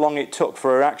trees how long it took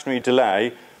for a reactionary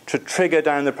delay to trigger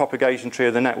down the propagation tree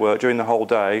of the network during the whole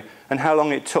day, and how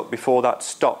long it took before that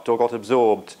stopped or got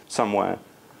absorbed somewhere.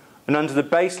 And under the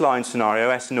baseline scenario,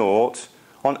 S0,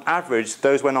 on average,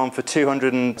 those went on for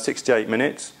 268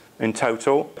 minutes in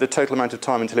total, the total amount of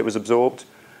time until it was absorbed.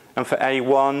 And for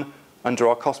A1, under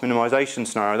our cost minimisation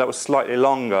scenario, that was slightly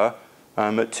longer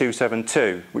at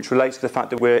 272, which relates to the fact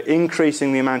that we're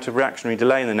increasing the amount of reactionary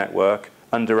delay in the network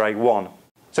under A1.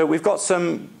 So we've got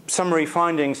some summary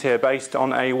findings here based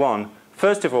on A1.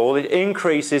 First of all, it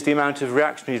increases the amount of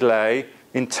reactionary delay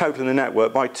in total in the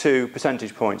network by 2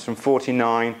 percentage points, from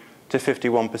 49 to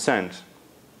 51%.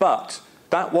 But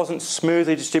that wasn't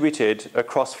smoothly distributed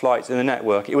across flights in the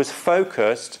network. It was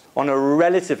focused on a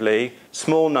relatively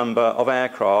small number of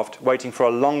aircraft waiting for a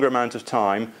longer amount of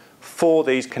time for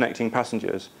these connecting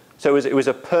passengers. So it was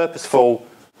a purposeful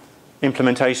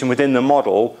implementation within the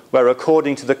model where,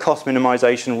 according to the cost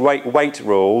minimisation weight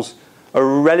rules, a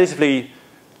relatively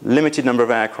limited number of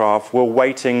aircraft were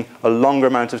waiting a longer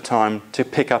amount of time to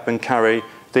pick up and carry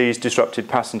these disrupted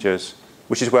passengers,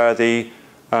 which is where the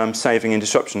saving in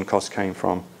disruption costs came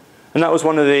from. And that was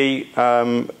one of the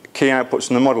key outputs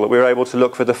from the model, that we were able to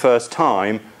look for the first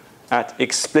time at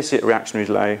explicit reactionary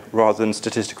delay rather than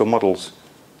statistical models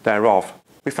thereof.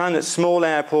 We found that small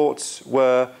airports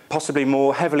were possibly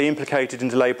more heavily implicated in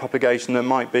delay propagation than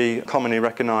might be commonly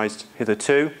recognised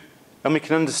hitherto. And we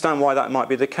can understand why that might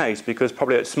be the case, because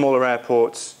probably at smaller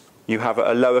airports you have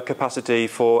a lower capacity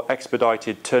for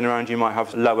expedited turnaround. You might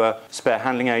have lower spare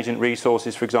handling agent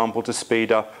resources, for example, to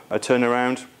speed up a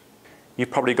turnaround.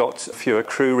 You've probably got fewer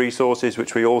crew resources,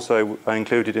 which we also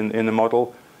included in the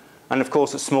model. And of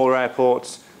course, at smaller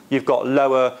airports, you've got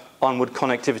lower onward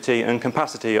connectivity and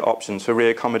capacity options for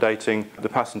reaccommodating the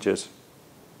passengers.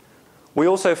 We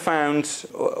also found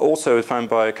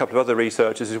by a couple of other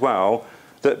researchers as well,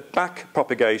 that back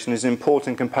propagation is an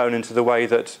important component of the way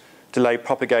that delay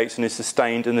propagates and is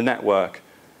sustained in the network.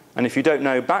 And if you don't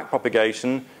know, back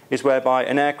propagation is whereby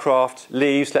an aircraft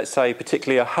leaves, let's say,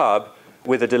 particularly a hub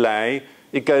with a delay.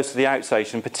 It goes to the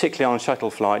outstation, particularly on shuttle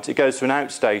flights. It goes to an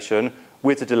outstation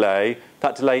with a delay.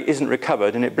 That delay isn't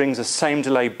recovered, and it brings the same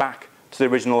delay back to the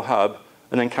original hub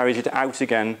and then carries it out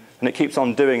again. And it keeps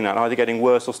on doing that, either getting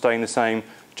worse or staying the same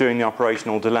during the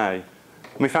operational delay.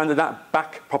 And we found that that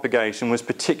back propagation was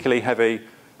particularly heavy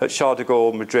at Charles de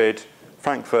Gaulle, Madrid,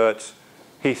 Frankfurt,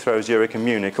 Heathrow, Zurich and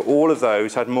Munich. All of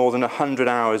those had more than 100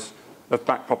 hours of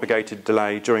back-propagated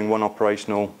delay during one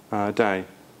operational day.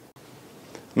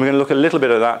 And we're going to look a little bit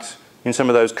at that in some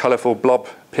of those colourful blob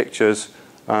pictures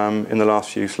in the last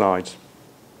few slides.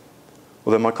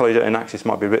 Although my colleague in Axis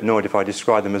might be a bit annoyed if I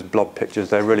describe them as blob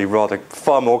pictures. They're really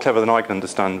far more clever than I can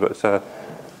understand, but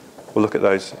we'll look at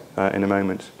those in a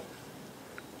moment.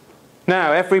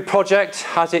 Now, every project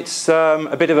has its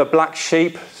a bit of a black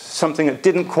sheep, something that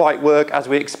didn't quite work as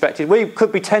we expected. We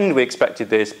could pretend we expected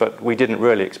this, but we didn't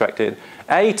really expect it.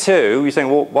 A2, you're saying,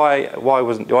 well,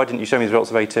 why didn't you show me the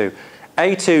results of A2?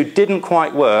 A2 didn't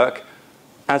quite work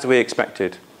as we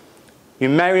expected. You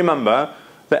may remember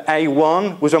that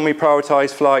A1 was when we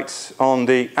prioritised flights on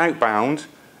the outbound,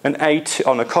 and A2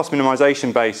 on a cost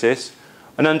minimisation basis,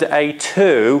 and under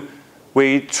A2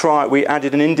 we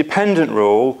added an independent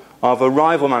rule of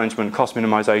arrival management cost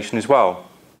minimization as well.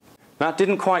 That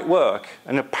didn't quite work,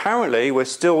 and apparently we're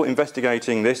still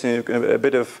investigating this in a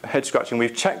bit of head scratching.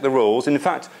 We've checked the rules, and in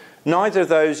fact neither of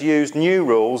those used new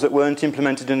rules that weren't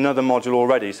implemented in another module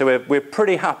already. So we're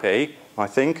pretty happy, I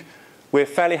think. We're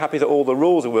fairly happy that all the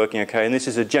rules are working okay, and this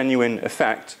is a genuine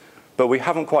effect, but we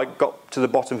haven't quite got to the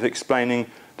bottom of explaining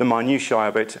the minutiae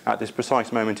of it at this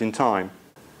precise moment in time.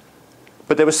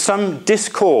 But there was some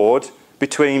discord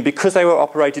between, because they were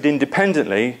operated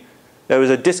independently, there was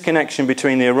a disconnection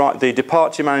between the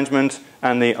departure management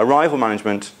and the arrival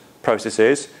management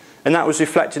processes, and that was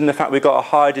reflected in the fact we got a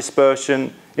higher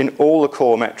dispersion in all the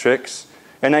core metrics,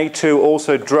 and A2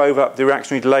 also drove up the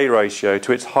reactionary delay ratio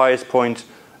to its highest point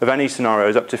of any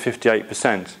scenarios, up to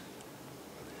 58%.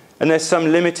 And there's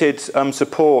some limited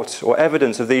support or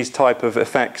evidence of these type of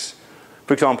effects,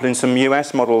 for example, in some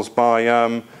US models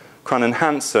by Cran and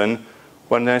Hansen,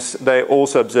 when they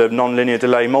also observed nonlinear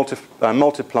delay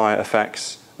multiplier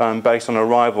effects based on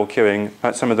arrival queuing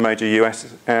at some of the major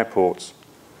US airports.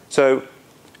 So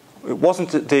it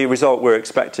wasn't the result we're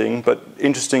expecting, but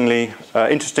interesting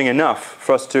enough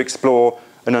for us to explore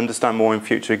and understand more in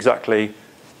future exactly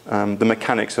the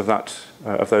mechanics of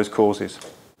those causes.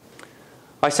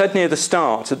 I said near the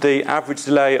start that the average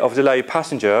delay of a delayed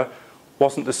passenger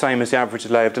wasn't the same as the average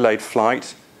delay of delayed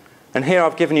flight. And here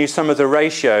I've given you some of the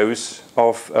ratios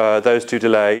of those two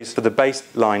delays for the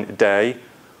baseline day,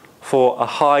 for a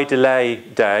high delay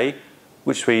day,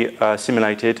 which we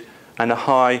simulated, and a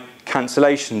high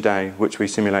cancellation day, which we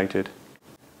simulated.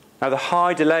 Now the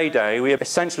high delay day, we have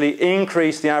essentially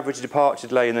increased the average departure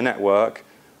delay in the network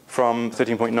from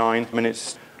 13.9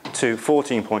 minutes to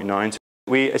 14.9.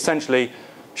 We essentially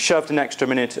shoved an extra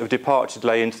minute of departure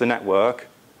delay into the network.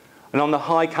 And on the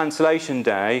high cancellation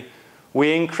day,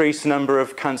 we increased the number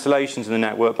of cancellations in the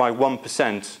network by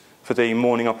 1% for the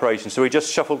morning operation. So we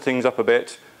just shuffled things up a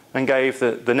bit and gave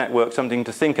the network something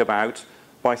to think about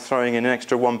by throwing in an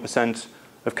extra 1%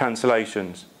 of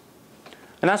cancellations.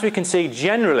 And as we can see,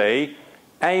 generally,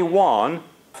 A1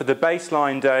 for the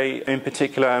baseline day in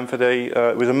particular, and for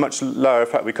the with a much lower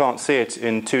effect, we can't see it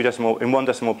in one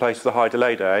decimal place for the high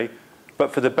delay day,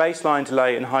 but for the baseline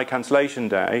delay and high cancellation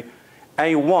day,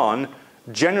 A1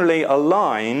 generally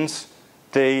aligns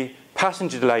the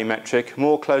passenger delay metric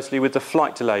more closely with the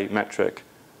flight delay metric.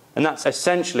 And that's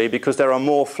essentially because there are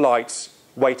more flights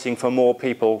waiting for more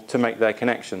people to make their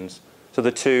connections. So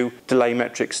the two delay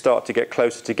metrics start to get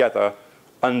closer together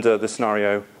under the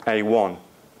scenario A1.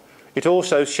 It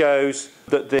also shows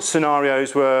that the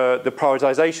scenarios where the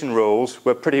prioritization rules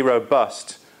were pretty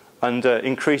robust under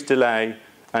increased delay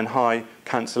and high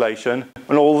cancellation.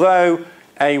 And although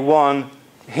A1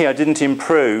 here didn't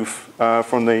improve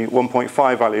from the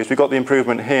 1.5 values, we got the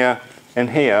improvement here and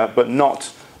here, but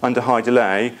not under high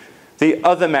delay. The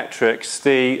other metrics,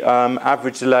 the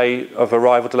average delay of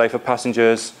arrival delay for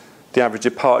passengers, the average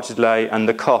departure delay, and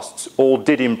the costs all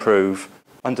did improve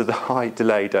under the high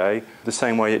delay day, the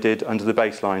same way it did under the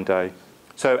baseline day.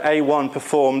 So A1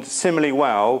 performed similarly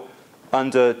well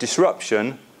under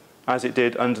disruption as it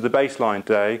did under the baseline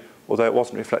day, although it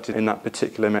wasn't reflected in that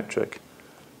particular metric.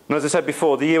 And as I said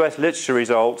before, the US literature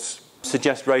results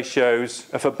suggest ratios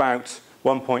of about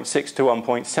 1.6 to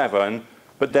 1.7,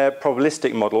 but they're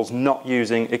probabilistic models not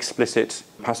using explicit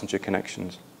passenger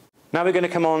connections. Now we're going to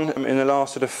come on in the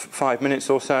last sort of 5 minutes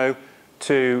or so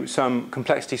to some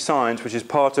complexity science, which is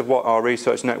part of what our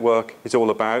research network is all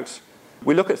about.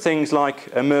 We look at things like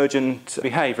emergent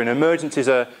behavior, and emergence is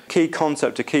a key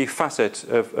concept, a key facet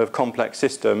of complex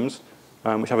systems,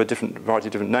 which have a variety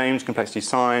of different names: complexity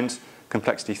science,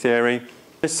 complexity theory.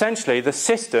 Essentially, the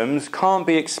systems can't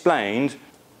be explained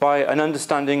by an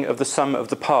understanding of the sum of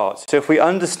the parts. So if we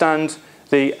understand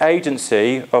the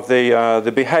agency of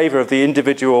the behavior of the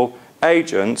individual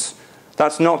agents,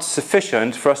 that's not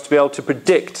sufficient for us to be able to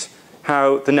predict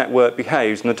how the network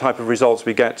behaves and the type of results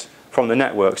we get from the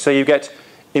network. So you get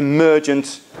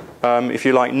emergent, if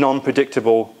you like,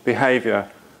 non-predictable behavior.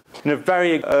 And a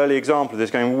very early example of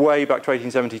this, going way back to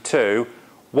 1872,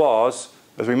 was,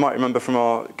 as we might remember from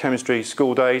our chemistry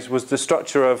school days, was the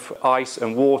structure of ice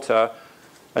and water,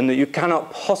 and that you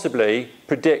cannot possibly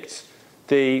predict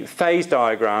the phase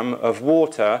diagram of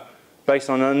water based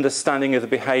on an understanding of the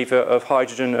behavior of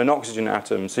hydrogen and oxygen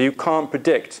atoms. So you can't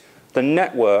predict the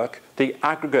network, the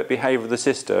aggregate behavior of the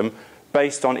system,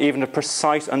 based on even a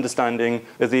precise understanding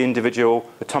of the individual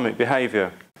atomic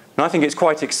behavior. And I think it's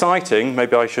quite exciting,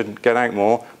 maybe I should get out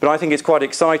more, but I think it's quite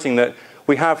exciting that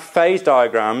we have phase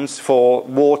diagrams for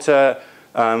water,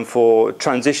 for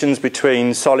transitions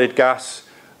between solid gas,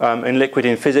 in liquid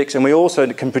in physics, and we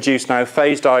also can produce now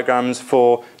phase diagrams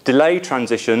for delay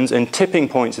transitions and tipping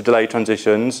points of delay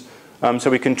transitions, so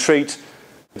we can treat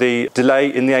the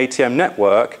delay in the ATM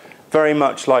network very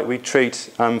much like we treat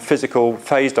physical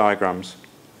phase diagrams.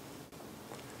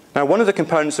 Now, one of the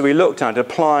components that we looked at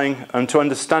applying to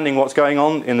understanding what's going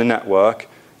on in the network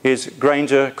is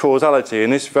Granger causality,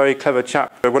 and this very clever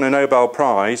chap won a Nobel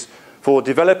Prize for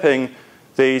developing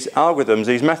these algorithms,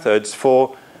 these methods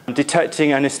for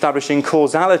detecting and establishing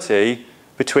causality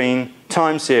between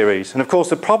time series. And of course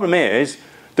the problem is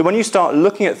that when you start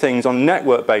looking at things on a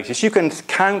network basis, you can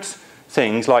count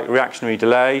things like reactionary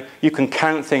delay, you can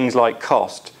count things like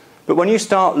cost. But when you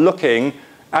start looking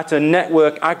at a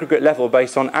network aggregate level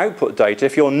based on output data,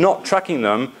 if you're not tracking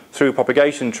them through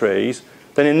propagation trees,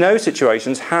 then in those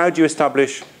situations, how do you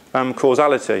establish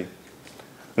causality?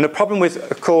 And the problem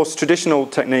with, of course, traditional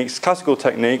techniques, classical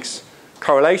techniques,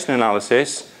 correlation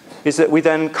analysis, is that we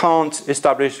then can't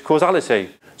establish causality.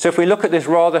 So if we look at this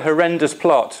rather horrendous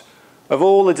plot of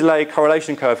all the delay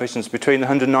correlation coefficients between the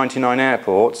 199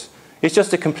 airports, it's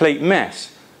just a complete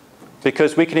mess.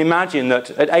 Because we can imagine that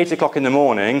at 8 o'clock in the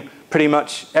morning, pretty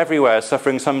much everywhere is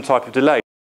suffering some type of delay.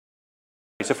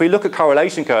 So if we look at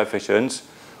correlation coefficients,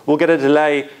 we'll get a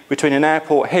delay between an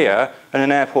airport here and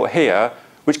an airport here,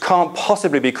 which can't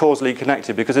possibly be causally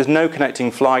connected because there's no connecting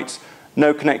flights,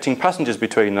 no connecting passengers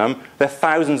between them. They're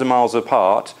thousands of miles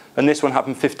apart, and this one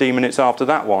happened 15 minutes after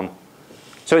that one.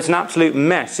 So it's an absolute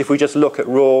mess if we just look at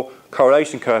raw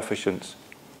correlation coefficients.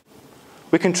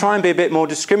 We can try and be a bit more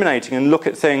discriminating and look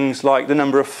at things like the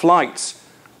number of flights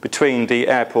between the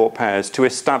airport pairs to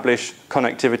establish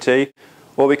connectivity,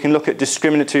 or we can look at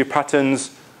discriminatory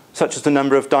patterns such as the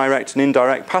number of direct and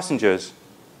indirect passengers.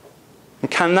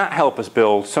 And can that help us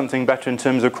build something better in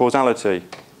terms of causality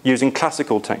using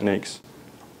classical techniques?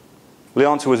 Well,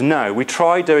 the answer was no. We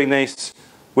tried doing this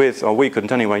with, or we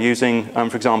couldn't anyway, using,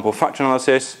 for example, factor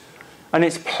analysis, and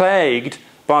it's plagued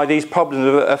by these problems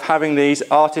of having these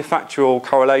artifactual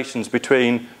correlations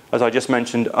between, as I just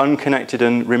mentioned, unconnected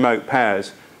and remote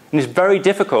pairs. And it's very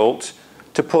difficult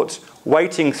to put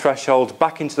weighting thresholds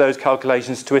back into those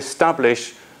calculations to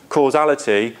establish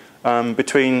causality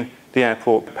between the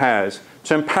airport pairs.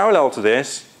 So in parallel to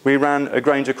this, we ran a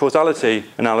Granger causality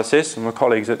analysis, and my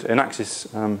colleagues at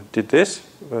Inaxis did this,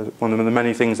 one of the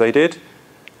many things they did.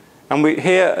 And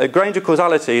here, a Granger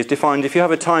causality is defined if you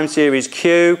have a time series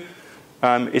Q,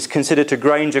 is considered to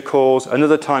Granger cause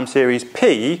another time series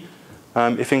P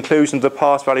if inclusion of the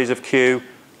past values of Q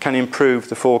can improve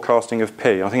the forecasting of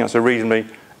P. I think that's a reasonably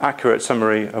accurate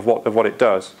summary of what it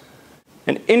does.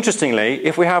 And interestingly,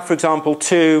 if we have, for example,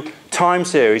 two time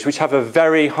series which have a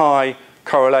very high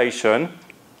correlation,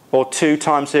 or two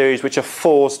time series which are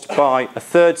forced by a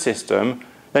third system,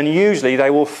 then usually they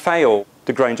will fail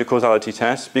the Granger causality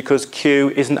test because Q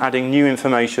isn't adding new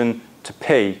information to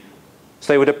P.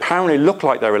 So they would apparently look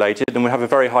like they're related and would have a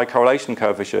very high correlation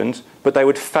coefficient, but they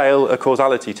would fail a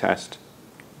causality test.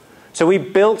 So we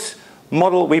built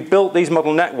these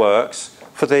model networks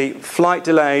for the flight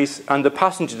delays and the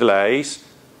passenger delays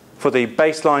for the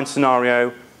baseline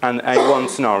scenario and A1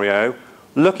 scenario,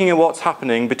 looking at what's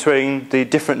happening between the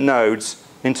different nodes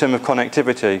in terms of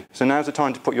connectivity. So now's the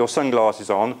time to put your sunglasses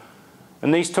on.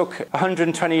 And these took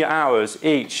 120 hours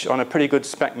each on a pretty good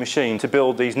spec machine to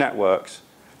build these networks.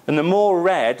 And the more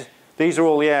red, these are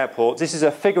all the airports. This is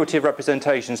a figurative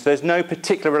representation, so there's no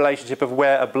particular relationship of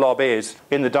where a blob is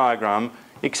in the diagram,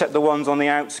 except the ones on the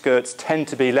outskirts tend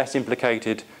to be less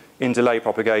implicated in delay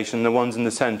propagation. The ones in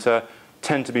the centre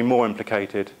tend to be more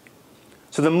implicated.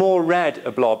 So the more red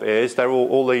a blob is, they're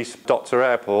all these dots are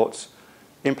airports,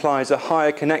 implies a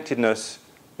higher connectedness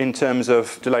in terms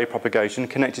of delay propagation,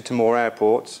 connected to more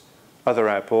airports, other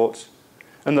airports.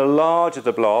 And the larger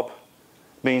the blob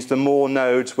means the more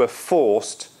nodes were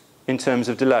forced in terms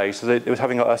of delay. So it was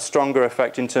having a stronger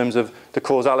effect in terms of the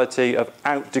causality of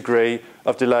out degree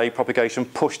of delay propagation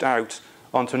pushed out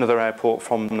onto another airport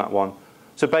from that one.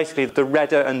 So basically, the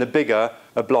redder and the bigger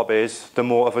a blob is, the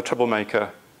more of a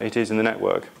troublemaker it is in the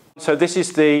network. So this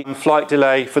is the flight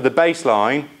delay for the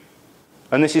baseline,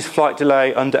 and this is flight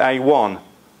delay under A1. And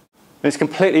it's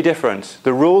completely different.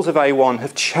 The rules of A1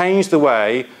 have changed the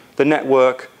way the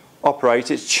network operates.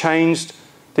 It's changed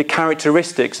the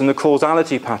characteristics and the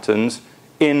causality patterns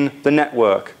in the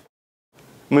network.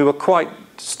 And we were quite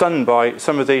stunned by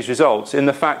some of these results in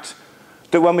the fact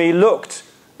that when we looked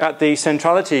at the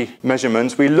centrality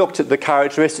measurements, we looked at the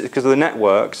characteristics of the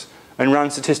networks and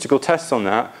ran statistical tests on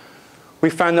that, we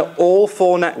found that all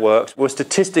four networks were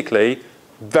statistically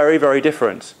very, very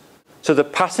different. So the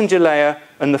passenger layer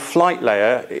and the flight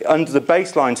layer under the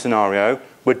baseline scenario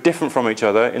were different from each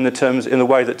other in the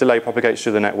way that delay propagates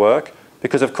through the network.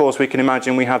 Because, of course, we can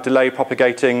imagine we have delay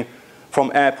propagating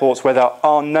from airports where there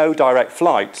are no direct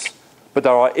flights, but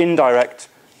there are indirect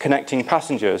connecting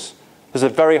passengers. There's a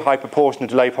very high proportion of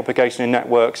delay propagation in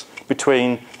networks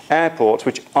between airports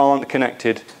which aren't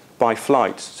connected by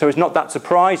flights. So it's not that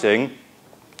surprising,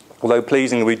 although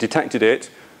pleasingly we detected it,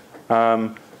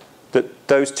 that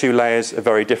those two layers are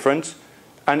very different.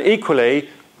 And equally,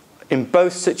 in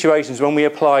both situations, when we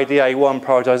apply the A1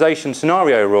 prioritization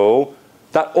scenario rule,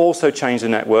 that also changed the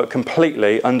network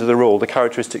completely under the rule, the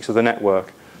characteristics of the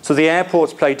network. So the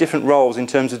airports play different roles in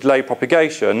terms of delay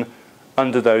propagation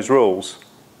under those rules.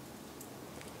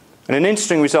 And an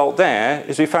interesting result there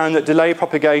is we found that delay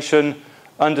propagation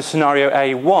under scenario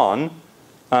A1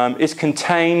 is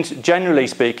contained, generally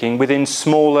speaking, within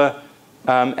smaller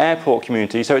airport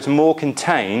communities. So it's more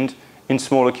contained in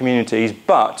smaller communities,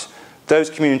 but those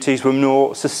communities were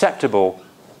more susceptible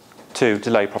to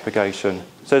delay propagation.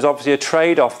 So there's obviously a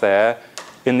trade-off there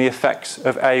in the effects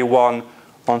of A1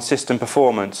 on system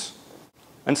performance.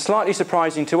 And slightly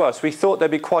surprising to us, we thought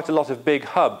there'd be quite a lot of big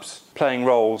hubs playing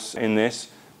roles in this,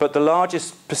 but the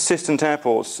largest persistent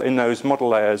airports in those model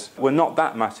layers were not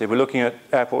that massive. We're looking at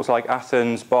airports like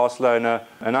Athens, Barcelona,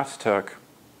 and Ataturk.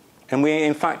 And we,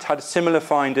 in fact, had similar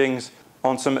findings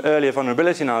on some earlier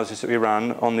vulnerability analysis that we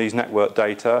ran on these network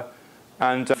data.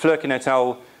 And Flurkin et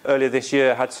al. Earlier this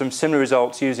year had some similar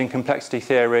results using complexity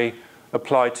theory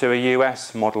applied to a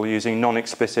US model using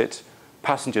non-explicit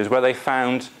passengers, where they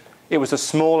found it was the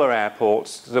smaller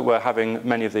airports that were having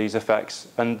many of these effects,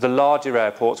 and the larger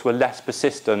airports were less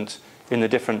persistent in the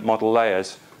different model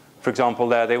layers. For example,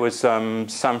 there was San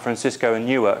Francisco and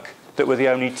Newark that were the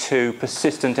only two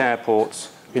persistent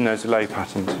airports in those delay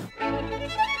patterns.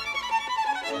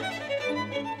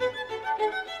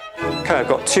 Okay, I've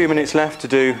got 2 minutes left to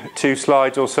do 2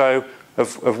 slides or so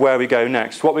of where we go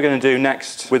next. What we're going to do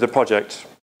next with the project.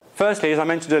 Firstly, as I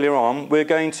mentioned earlier on, we're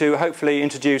going to hopefully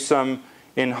introduce some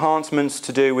enhancements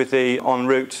to do with the en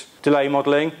route delay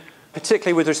modelling,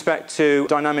 particularly with respect to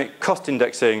dynamic cost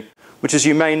indexing, which, as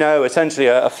you may know, essentially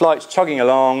a flight's chugging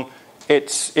along,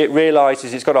 it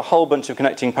realises it's got a whole bunch of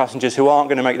connecting passengers who aren't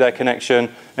going to make their connection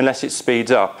unless it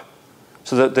speeds up.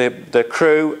 So that the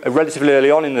crew, relatively early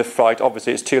on in the flight,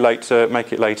 obviously it's too late to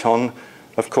make it late on,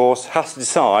 of course, has to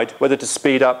decide whether to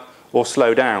speed up or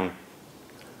slow down.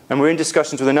 And we're in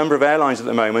discussions with a number of airlines at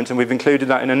the moment, and we've included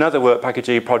that in another Work Package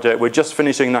E project. We're just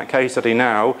finishing that case study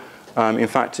now, in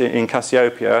fact, in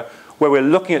Cassiopeia, where we're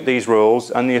looking at these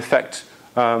rules and the effect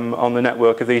on the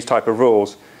network of these type of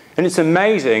rules. And it's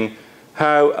amazing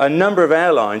how a number of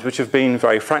airlines, which have been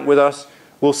very frank with us,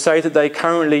 will say that they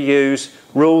currently use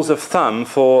rules of thumb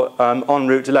for en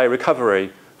route delay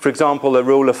recovery. For example, a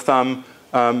rule of thumb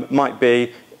might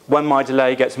be, when my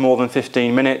delay gets more than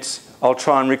 15 minutes, I'll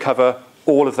try and recover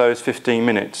all of those 15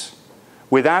 minutes.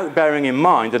 Without bearing in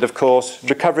mind that, of course,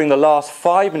 recovering the last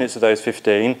 5 minutes of those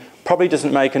 15 probably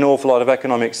doesn't make an awful lot of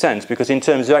economic sense, because in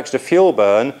terms of extra fuel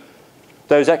burn,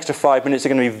 those extra 5 minutes are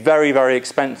going to be very, very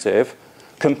expensive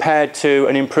compared to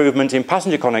an improvement in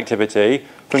passenger connectivity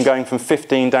from going from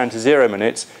 15 down to 0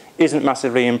 minutes isn't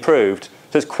massively improved.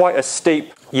 So it's quite a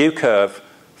steep U-curve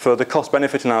for the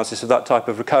cost-benefit analysis of that type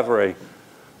of recovery.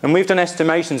 And we've done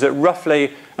estimations that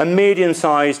roughly a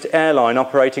medium-sized airline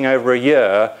operating over a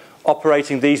year,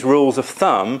 operating these rules of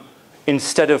thumb,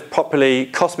 instead of properly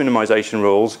cost minimisation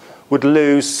rules, would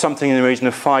lose something in the region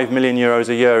of €5 million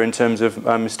a year in terms of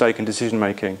mistaken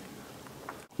decision-making.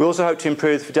 We also hope to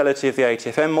improve the fidelity of the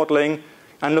ATFM modelling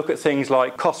and look at things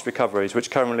like cost recoveries,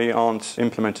 which currently aren't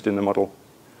implemented in the model.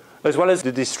 As well as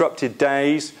the disrupted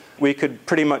days, we could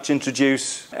pretty much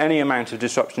introduce any amount of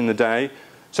disruption in the day.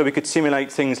 So we could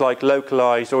simulate things like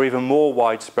localised or even more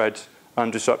widespread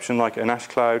disruption, like an ash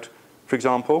cloud, for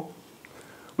example.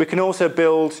 We can also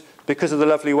build, because of the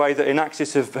lovely way that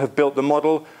Inaxis have built the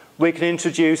model, we can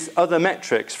introduce other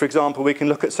metrics. For example, we can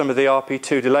look at some of the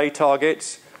RP2 delay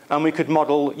targets, and we could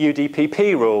model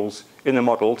UDPP rules in the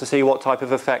model to see what type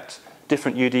of effect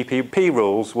different UDPP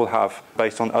rules will have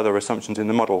based on other assumptions in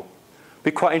the model. It'd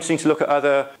be quite interesting to look at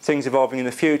other things evolving in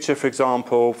the future, for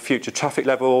example, future traffic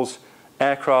levels,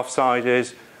 aircraft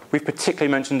sizes. We've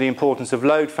particularly mentioned the importance of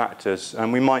load factors,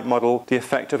 and we might model the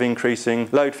effect of increasing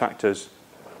load factors.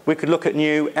 We could look at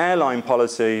new airline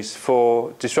policies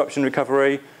for disruption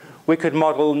recovery. We could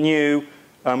model new,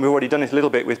 we've already done it a little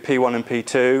bit with P1 and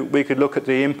P2. We could look at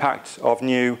the impact of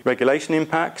new regulation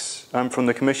impacts from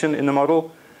the Commission in the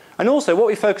model. And also what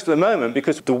we focus at the moment,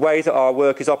 because the way that our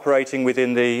work is operating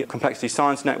within the complexity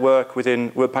science network,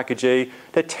 within Work Package E,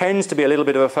 there tends to be a little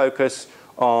bit of a focus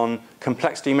on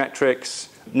complexity metrics,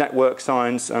 network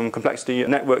science, complexity,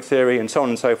 network theory, and so on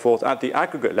and so forth at the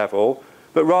aggregate level.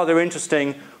 But rather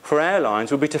interesting for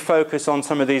airlines would be to focus on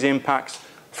some of these impacts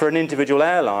for an individual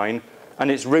airline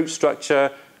and its route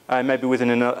structure, maybe within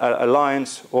an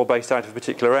alliance or based out of a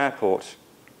particular airport,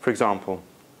 for example.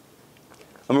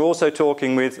 And we're also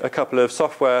talking with a couple of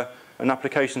software and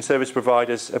application service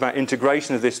providers about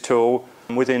integration of this tool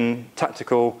within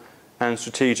tactical and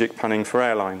strategic planning for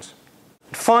airlines.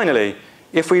 Finally,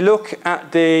 if we look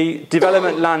at the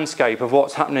development landscape of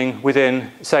what's happening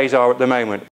within SESAR at the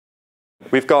moment,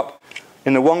 we've got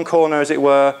in the one corner, as it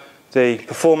were, the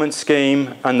performance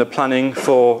scheme and the planning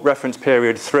for reference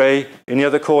period 3. In the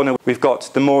other corner, we've got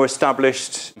the more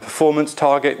established performance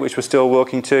target, which we're still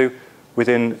working to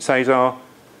within SESAR,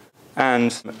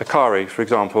 and ACARI, for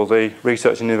example, the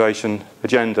Research and Innovation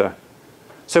Agenda.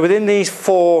 So within these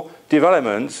 4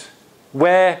 developments,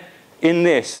 where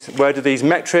do these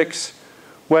metrics,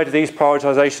 where do these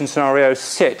prioritization scenarios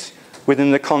sit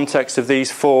within the context of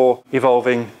these 4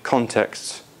 evolving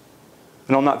contexts?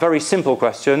 And on that very simple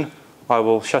question, I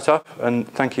will shut up and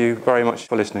thank you very much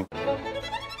for listening.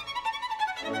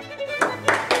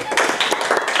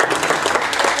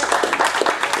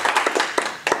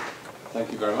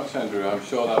 Thank you very much, Andrew. I'm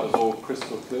sure that was all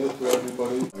crystal clear to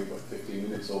everybody. We've got 15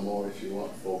 minutes or more if you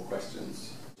want for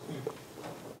questions.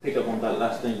 Pick up on that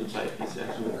last thing, which is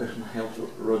actually the question I also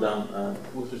wrote down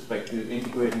with respect to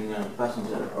integrating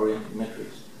passenger-oriented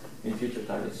metrics in future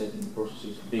target setting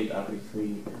processes, be it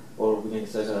RP3 or within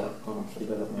SESAR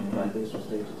development by base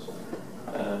stages.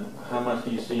 How much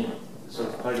do you see sort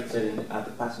of target setting at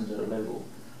the passenger level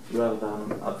rather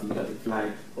than at the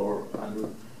flight or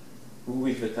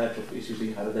with the type of issues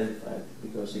you have identified?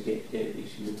 Because the gate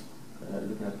issue,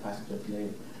 looking at the passenger delay,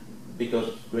 because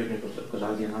of great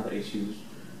causality and other issues,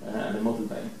 and the model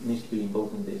bank needs to be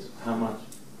involved in this. How much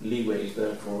leeway is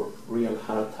there for real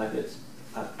hard targets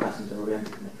at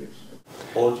passenger-oriented metrics?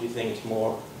 Or do you think it's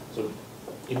more sort of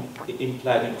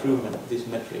implied improvement of these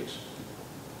metrics,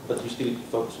 but you still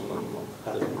focus on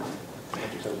how the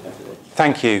metrics that we have today?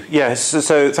 Thank you. Yes,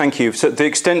 so thank you. So the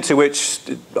extent to which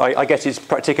I guess it's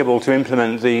practicable to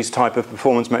implement these type of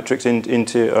performance metrics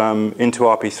into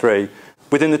RP3,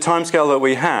 within the timescale that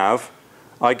we have,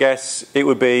 I guess it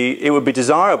would be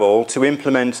desirable to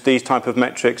implement these type of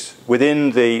metrics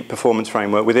within the performance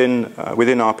framework, within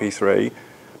RP3.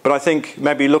 But I think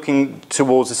maybe looking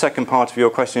towards the second part of your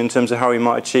question in terms of how we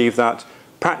might achieve that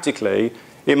practically,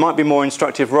 it might be more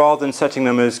instructive rather than setting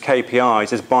them as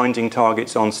KPIs, as binding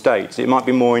targets on states. It might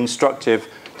be more instructive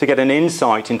to get an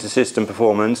insight into system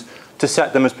performance, to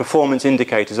set them as performance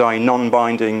indicators, i.e.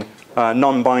 non-binding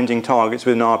targets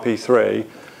within RP3.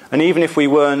 And even if we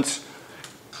weren't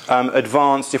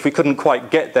advanced, if we couldn't quite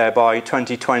get there by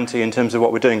 2020 in terms of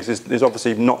what we're doing, because it's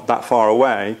obviously not that far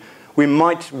away, we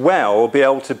might well be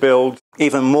able to build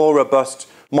even more robust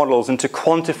models and to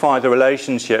quantify the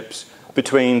relationships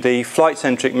between the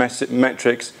flight-centric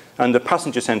metrics and the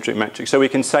passenger-centric metrics. So we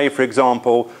can say, for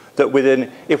example, that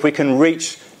if we can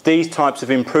reach these types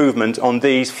of improvement on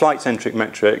these flight-centric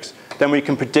metrics, then we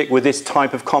can predict with this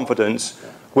type of confidence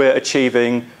we're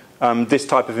achieving this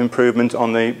type of improvement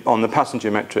on the passenger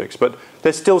metrics. But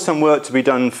there's still some work to be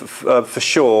done for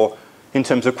sure in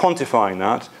terms of quantifying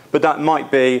that, but that might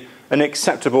be an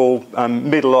acceptable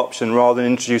middle option rather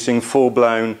than introducing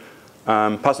full-blown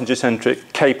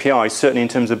passenger-centric KPIs, certainly in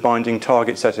terms of binding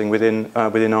target setting within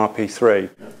RP3.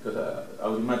 Yeah, because I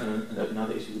would imagine that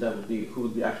another issue that would be who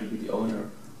would actually be the owner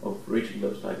of reaching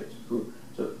those targets.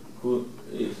 Who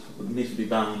needs to be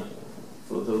bound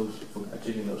for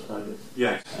achieving those targets?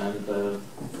 Yes. And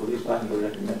for these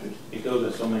passenger-oriented metrics, because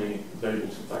there's so many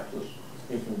variables and factors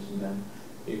influencing them,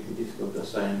 it would be difficult to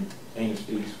assign any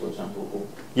speeds, for example, or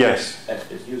yes.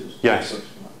 SPS users. Yes.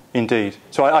 Indeed.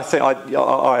 So I think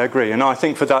I agree, and I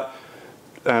think for that,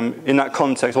 in that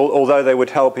context, although they would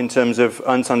help in terms of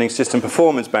understanding system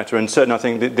performance better, and certainly I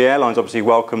think the airlines obviously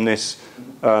welcome this,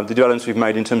 the developments we've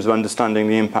made in terms of understanding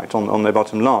the impact on their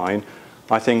bottom line.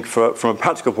 I think from a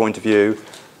practical point of view,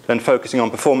 then focusing on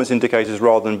performance indicators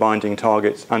rather than binding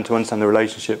targets, and to understand the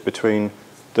relationship between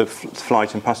the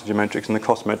flight and passenger metrics and the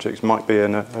cost metrics might be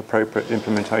an appropriate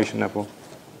implementation level,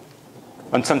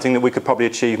 and something that we could probably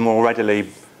achieve more readily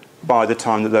by the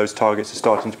time that those targets are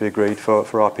starting to be agreed for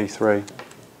RP3.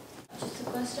 Just a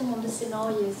question on the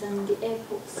scenarios and the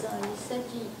airports. You said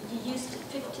you used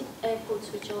 50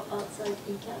 airports which are outside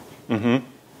ECAP,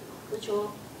 which are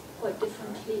quite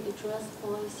differently addressed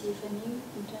by CFMU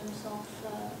in terms of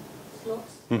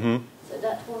slots. Mm-hmm. So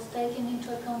that was taken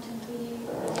into account into the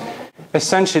model?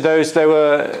 Essentially,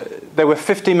 there were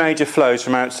 50 major flows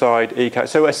from outside ECAC.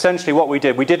 So essentially what we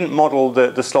did, we didn't model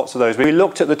the slots of those. We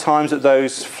looked at the times that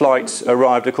those flights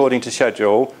arrived according to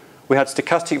schedule. We had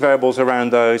stochastic variables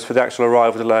around those for the actual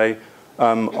arrival delay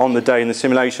on the day in the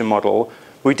simulation model.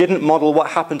 We didn't model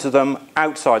what happened to them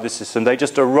outside the system. They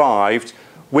just arrived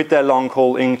with their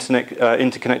long-haul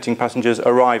interconnecting passengers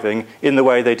arriving in the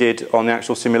way they did on the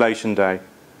actual simulation day.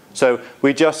 So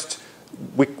we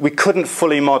couldn't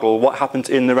fully model what happened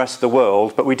in the rest of the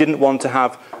world, but we didn't want to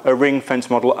have a ring-fence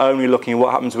model only looking at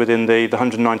what happens within the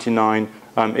 199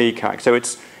 ECAC. So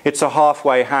it's a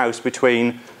halfway house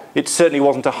between, it certainly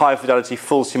wasn't a high-fidelity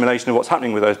full simulation of what's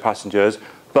happening with those passengers,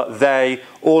 but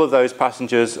all of those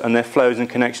passengers and their flows and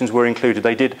connections were included.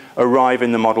 They did arrive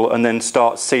in the model and then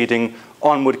start seeding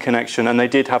onward connection, and they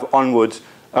did have onward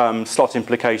slot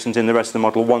implications in the rest of the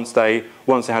model once they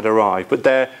had arrived. But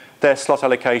their slot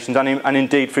allocations and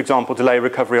indeed, for example, delay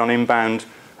recovery on inbound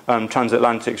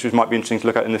transatlantics, which might be interesting to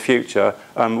look at in the future,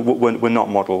 were not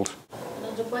modelled.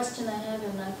 Another question I have,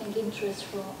 and I think interest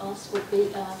for us, would be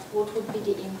what would be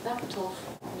the impact of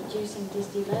reducing this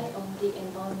delay on the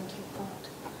environmental part?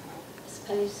 I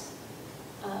suppose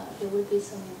there will be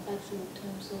some impact in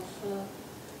terms of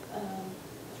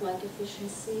flight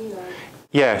efficiency or...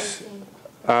 Yes.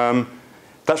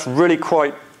 That's really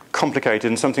quite complicated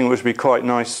and something which would be quite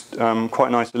nice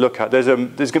to look at. There's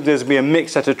going to be a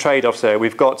mixed set of trade-offs there.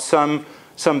 We've got some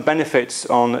benefits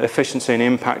on efficiency and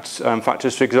impact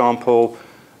factors. For example,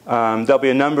 there'll be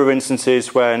a number of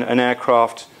instances when an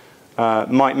aircraft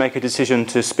might make a decision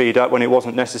to speed up when it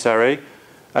wasn't necessary.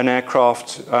 An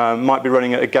aircraft might be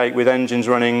running at a gate with engines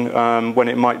running when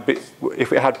it might be,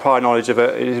 if it had prior knowledge of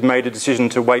it made a decision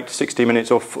to wait 60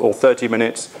 minutes or 30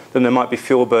 minutes, then there might be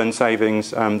fuel burn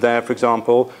savings there, for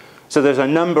example. So there's a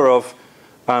number of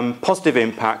positive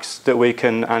impacts that we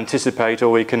can anticipate, or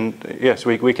we can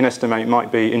estimate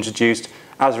might be introduced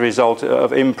as a result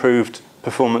of improved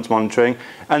performance monitoring.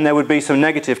 And there would be some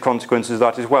negative consequences of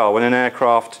that as well. When an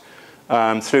aircraft,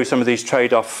 through some of these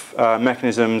trade-off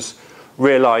mechanisms,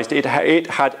 realised it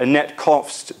had a net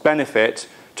cost benefit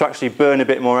to actually burn a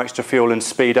bit more extra fuel and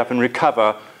speed up and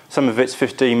recover some of its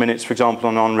 15 minutes, for example,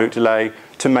 on en route delay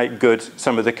to make good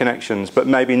some of the connections, but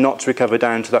maybe not to recover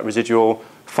down to that residual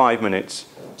 5 minutes.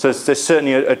 So there's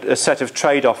certainly a set of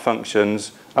trade-off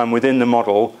functions within the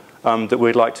model that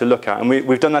we'd like to look at. And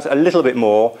we've done that a little bit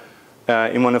more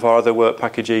in one of our other work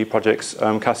package E projects,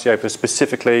 Cassiopeia,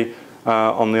 specifically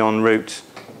on the en route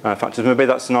factors. Maybe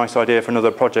that's a nice idea for another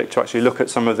project to actually look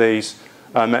at some of these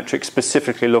metrics,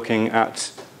 specifically looking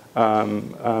at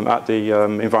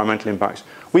the environmental impacts.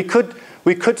 We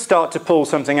could start to pull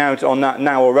something out on that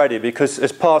now already, because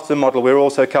as part of the model we're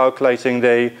also calculating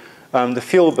the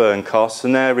fuel burn costs,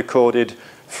 and they're recorded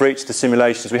for each of the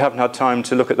simulations. We haven't had time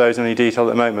to look at those in any detail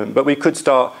at the moment, but we could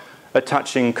start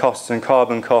attaching costs and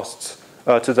carbon costs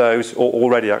to those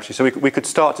already, actually. So we could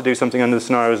start to do something under the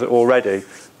scenarios already,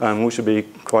 which would be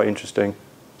quite interesting.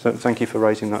 So thank you for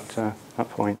raising that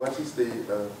point. What is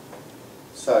the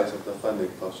size of the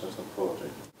funding cost of the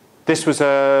project? This was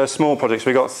a small project. So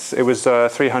it was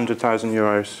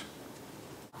 €300,000.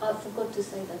 I forgot to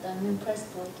say that I'm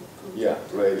impressed by the project. Yeah,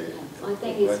 really. I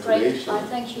think it's great. I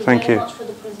thank you very much for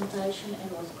the presentation.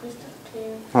 It was crystal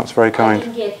clear. That's very kind. I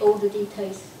didn't get all the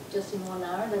details just in 1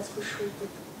 hour, that's for sure, but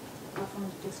I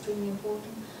found it extremely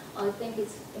important. I think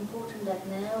it's important that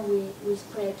now we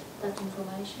spread that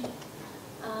information.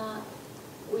 I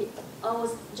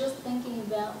was just thinking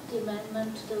about the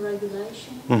amendment to the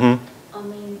regulation. Mm-hmm. I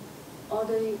mean, are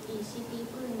the EC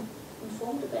people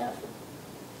informed about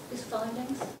these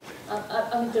findings?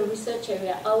 I mean, the research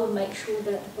area, I will make sure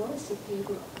that the policy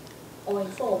people are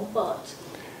informed, but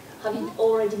have you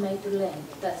already made the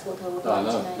link? That's what I would like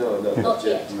to know. No, not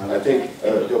yet. I think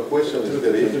your question is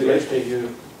very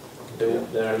interesting.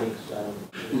 There are links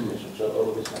information, so all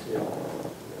of this material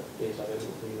is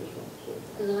available for you as well.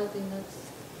 Because I think that's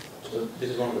key. So this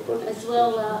is one of the projects. As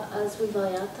well as with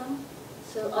IATA.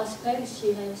 So I suppose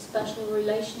you have a special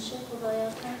relationship with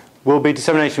IATA? We'll be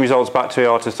disseminating results back to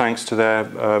IATA thanks to their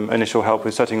initial help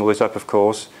with setting all this up, of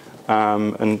course.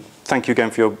 And thank you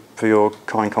again for your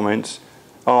kind comments.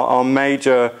 Our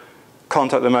major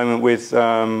contact at the moment with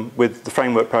the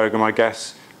framework program, I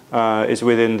guess, is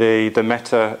within the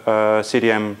Meta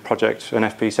CDM project, an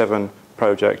FP7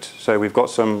 project. So we've got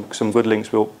some good links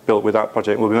built with that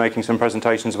project. We'll be making some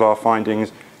presentations of our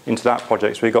findings into that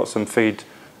project. So we've got some feed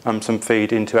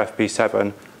into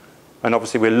FP7. And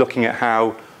obviously we're looking at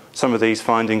how some of these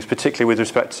findings, particularly with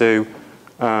respect to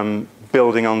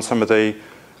building on some of the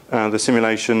the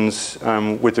simulations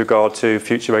with regard to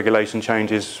future regulation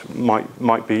changes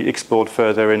might be explored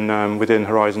further in within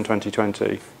Horizon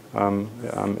 2020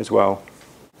 as well.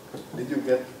 Did you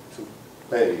get to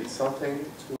pay something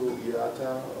to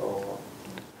IATA or?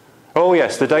 Oh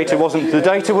yes, the data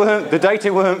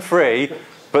weren't free,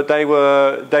 but they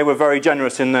were very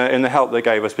generous in the help they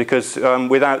gave us, because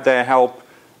without their help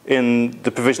in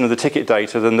the provision of the ticket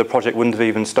data, then the project wouldn't have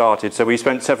even started. So we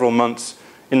spent several months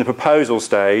in the proposal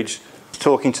stage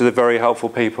talking to the very helpful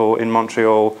people in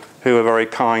Montreal who were very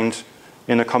kind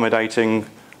in accommodating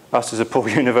us as a poor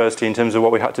university in terms of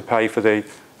what we had to pay for the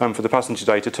passenger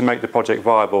data to make the project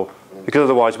viable. Because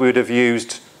otherwise we would have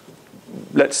used,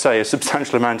 let's say, a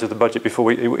substantial amount of the budget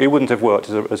before it wouldn't have worked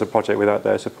as a project without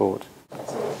their support.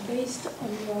 So based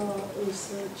on your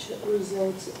research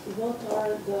results, what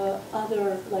are the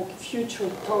other future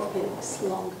topics,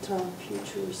 long-term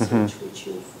future research which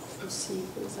you foresee,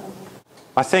 for example?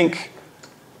 I think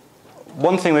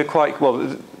one thing we're quite,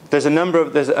 well, there's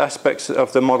aspects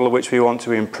of the model which we want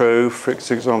to improve. For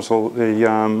example,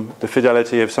 the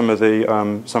fidelity of some of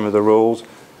the rules,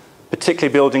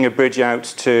 particularly building a bridge out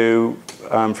to,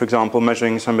 for example,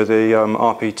 measuring some of the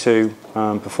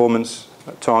RP2 performance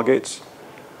targets.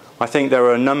 I think there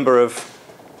are a number of,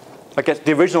 I guess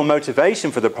the original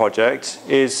motivation for the project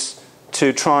is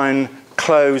to try and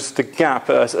close the gap,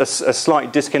 a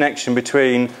slight disconnection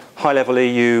between high-level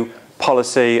EU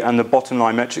policy and the bottom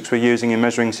line metrics we're using in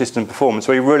measuring system performance.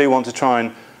 So we really want to try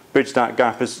and bridge that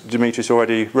gap, as Dimitris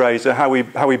already raised, how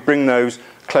we bring those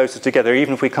closer together,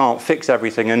 even if we can't fix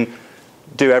everything and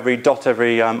dot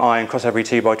every I and cross every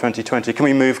T by 2020. Can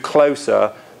we move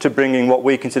closer to bringing what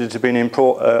we consider to be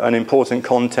an important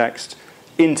context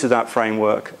into that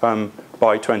framework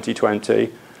by 2020?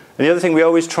 And the other thing we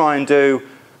always try and do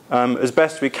as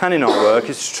best we can in our work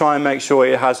is to try and make sure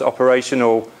it has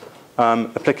operational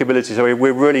applicability. So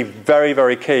we're really very,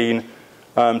 very keen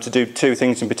to do two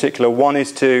things in particular. One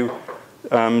is to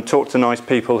talk to nice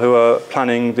people who are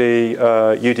planning the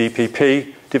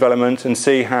UDPP development and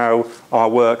see how our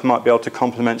work might be able to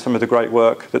complement some of the great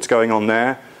work that's going on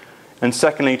there. And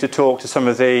secondly, to talk to some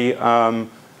of the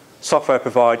software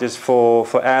providers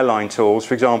for airline tools,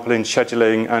 for example, in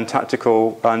scheduling and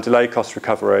tactical and delay cost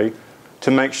recovery, to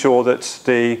make sure that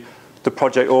the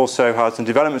project also has, and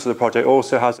development of the project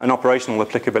also has an operational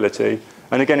applicability.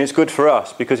 And again, it's good for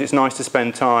us because it's nice to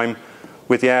spend time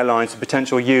with the airlines, the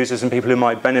potential users and people who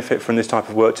might benefit from this type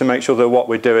of work, to make sure that what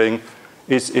we're doing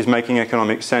is making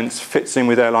economic sense, fits in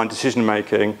with airline decision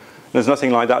making. There's nothing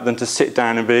like that than to sit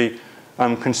down and be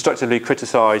constructively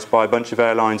criticised by a bunch of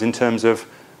airlines in terms of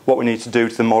what we need to do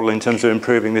to the model in terms of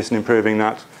improving this and improving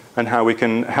that, and how we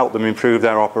can help them improve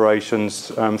their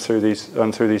operations through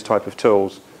these type of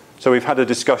tools. So we've had a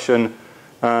discussion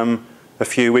a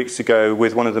few weeks ago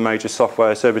with one of the major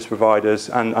software service providers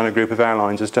and a group of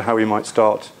airlines as to how we might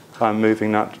start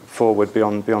moving that forward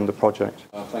beyond the project.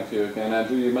 Thank you again,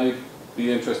 Andrew. You may be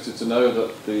interested to know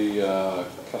that the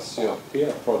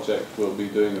Cassiopeia project will be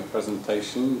doing a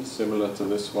presentation similar to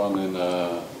this one in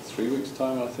 3 weeks'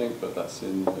 time, I think, but that's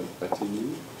in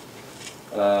Bettigny.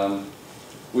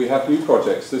 We have new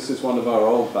projects. This is one of our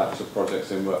old batch of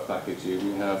projects in Work Package E.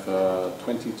 We have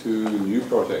 22 new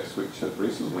projects which have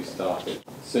recently started.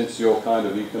 Since you're kind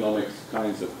of economics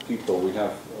kinds of people, we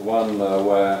have one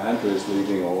where Andrew is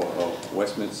leading, or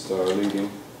Westminster are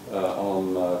leading,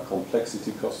 on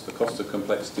complexity cost, the cost of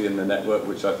complexity in the network,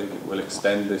 which I think it will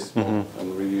extend this and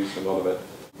reuse a lot of it.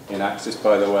 In Axis,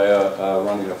 by the way, are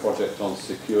running a project on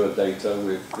secure data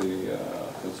with the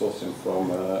consortium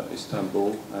from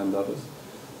Istanbul and others.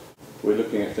 We're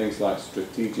looking at things like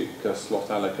strategic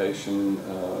slot allocation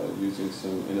using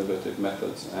some innovative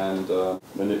methods, and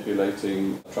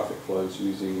manipulating traffic flows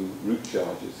using route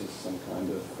charges as some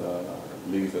kind of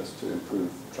levers to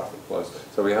improve traffic flows.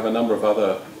 So we have a number of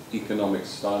other economic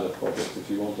style of projects.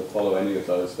 If you want to follow any of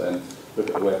those, then look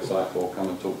at the website or come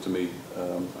and talk to me,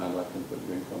 and I can put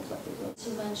you in contact with them.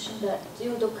 You mentioned that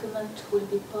your document will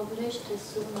be published as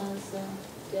soon as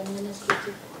the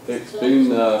administrative. It's been,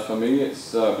 for me,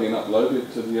 it's been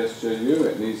uploaded to the SJU.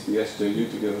 It needs the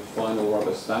SJU to give a final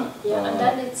rubber stamp. Yeah, and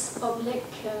then it's public.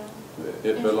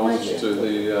 It belongs to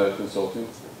the consortium.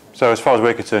 So as far as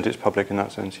we're concerned, it's public in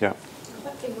that sense, yeah.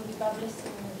 But it will be published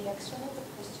in the extranet,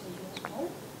 of course, to use more?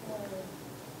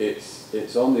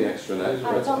 It's on the extranet,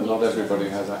 but not everybody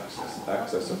has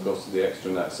access, of course, to the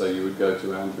extranet. So you would go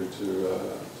to Andrew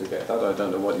to get that. I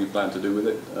don't know what you plan to do with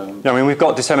it. Yeah, I mean, we've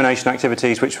got dissemination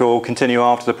activities which will continue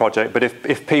after the project, but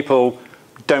if people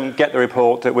don't get the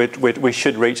report that we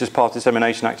should reach as part of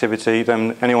dissemination activity,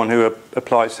 then anyone who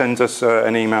applies, sends us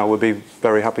an email, we'll be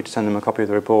very happy to send them a copy of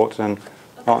the report and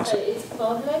answer. It's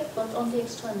public, but on the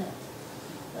extranet.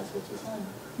 That's what you're saying.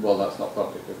 Well, that's not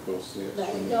public, of course.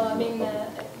 No, I mean,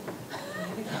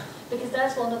 because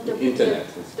that's one of the internet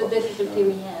the difficulty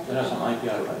we have. There are some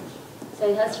IPR rights. So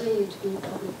it has really to be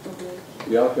public.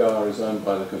 The IPR is owned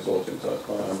by the consortium, so it's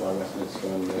owned by Westminster,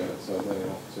 and so they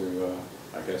have to,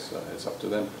 I guess it's up to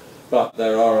them. But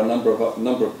there are a number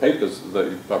of papers that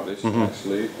you've published,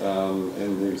 actually,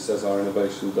 in the SESAR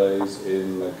Innovation Days,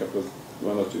 in a couple of,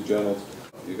 one or two journals.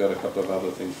 You've got a couple of other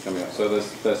things coming up. So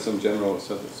there's some general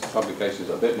publications,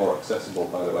 a bit more accessible,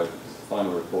 by the way, because the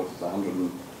final report is 100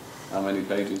 and how many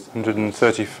pages?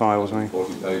 135 or something.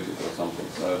 40 pages or something.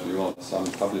 So if you want some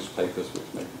published papers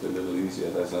which make it a little easier,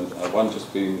 there's one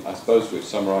just being, I suppose, which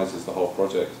summarises the whole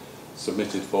project,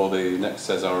 submitted for the next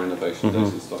SESAR Innovation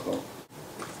Days in Stockholm,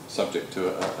 subject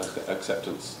to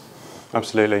acceptance.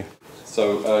 Absolutely.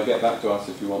 So get back to us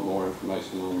if you want more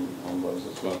information on those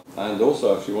as well. And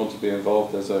also, if you want to be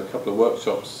involved, there's a couple of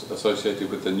workshops associated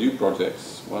with the new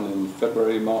projects, one in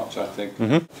February, March, I think.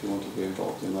 If you want to be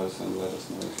involved in those, then let us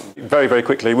know as well. Very, very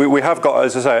quickly. We have got,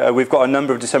 as I say, we've got a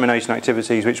number of dissemination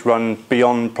activities which run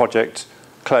beyond project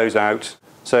closeout.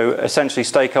 So essentially,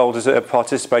 stakeholders that have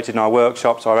participated in our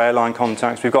workshops, our airline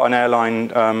contacts. We've got an airline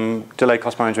delay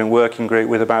cost management working group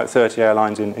with about 30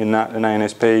 airlines in that, and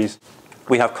ANSPs.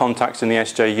 We have contacts in the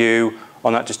SJU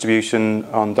on that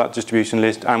distribution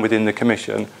list, and within the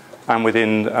Commission, and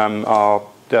within the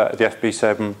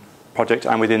FB7 project,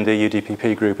 and within the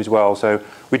UDPP group as well. So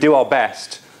we do our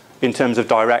best in terms of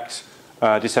direct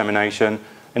dissemination,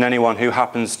 and anyone who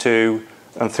happens to,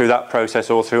 through that process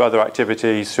or through other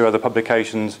activities, through other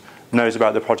publications, knows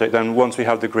about the project. Then once we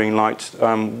have the green light,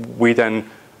 we then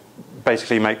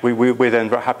basically we're then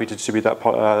very happy to distribute that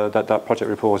project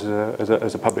report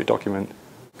as a public document.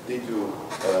 Did you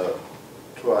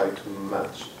try to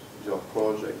match your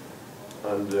project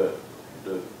under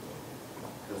the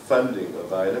funding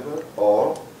available,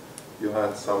 or you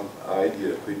had some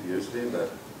idea previously that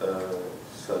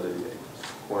suddenly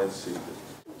coincided?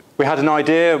 We had an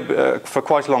idea for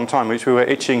quite a long time which we were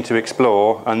itching to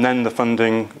explore, and then the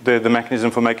funding, the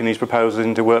mechanism for making these proposals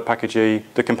into Work Package E,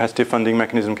 the competitive funding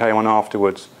mechanism came on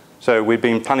afterwards. So we'd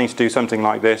been planning to do something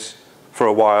like this for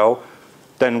a while.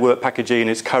 Then Work Package E in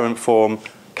its current form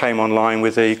came online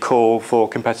with a call for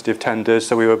competitive tenders,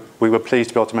 so we were pleased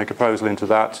to be able to make a proposal into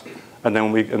that, and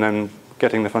then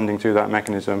getting the funding through that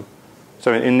mechanism.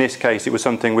 So in this case, it was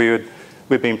something we'd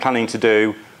been planning to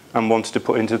do and wanted to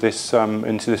put into this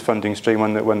funding stream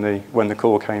when the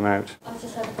call came out. I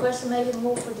just have a question, maybe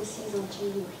more for the SESAR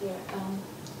GU here.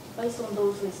 Based on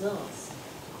those results,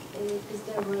 is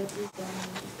there already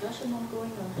discussion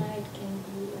ongoing on how it can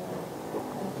be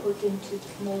put into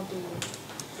more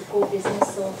the core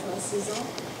business of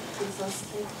SESAR? Please us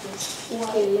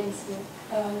take the links here.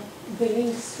 The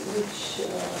links which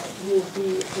will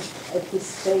be at this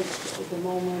stage at the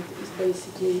moment is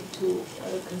basically to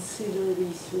consider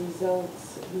these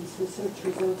results, these research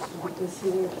results to be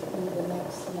considered in the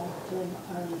next long-term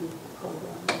R&D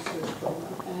program, research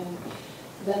program. And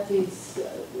that is,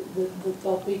 the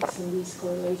topics and these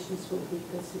correlations will be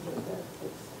considered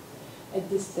at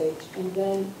this stage. And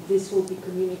then this will be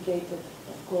communicated,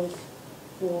 of course,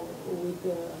 with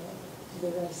the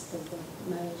rest of the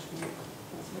management.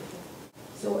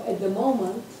 So at the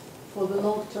moment, for the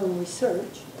long-term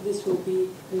research, this will be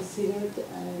considered,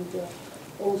 and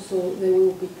also they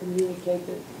will be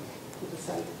communicated to the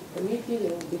scientific committee. They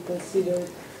will be considered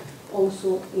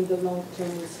also in the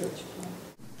long-term research plan.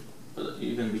 But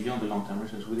even beyond the long-term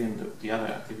research, within the other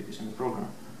activities in the program,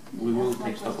 we will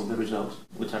take stock of the results,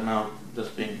 which are now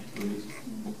just being released,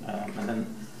 and then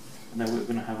we're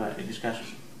going to have a discussion,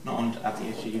 not only at the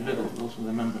SGU level, but also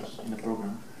the members in the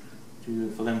program,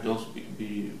 for them to also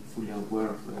be fully aware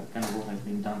of the kind of what has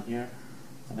been done here,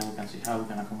 and then we can see how we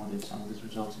can accommodate some of these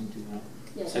results into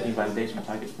setting validation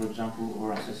targets, for example,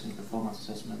 or assessing performance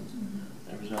assessment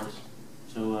results.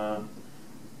 So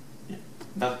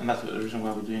that's the reason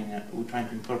why we're trying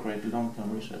to incorporate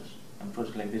long-term research and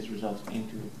projects like this results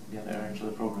into the other areas of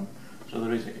the program. So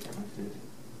there is a connectivity,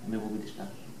 and they will be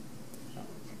discussed.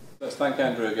 Let's thank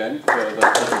Andrew again for the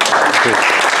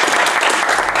presentation.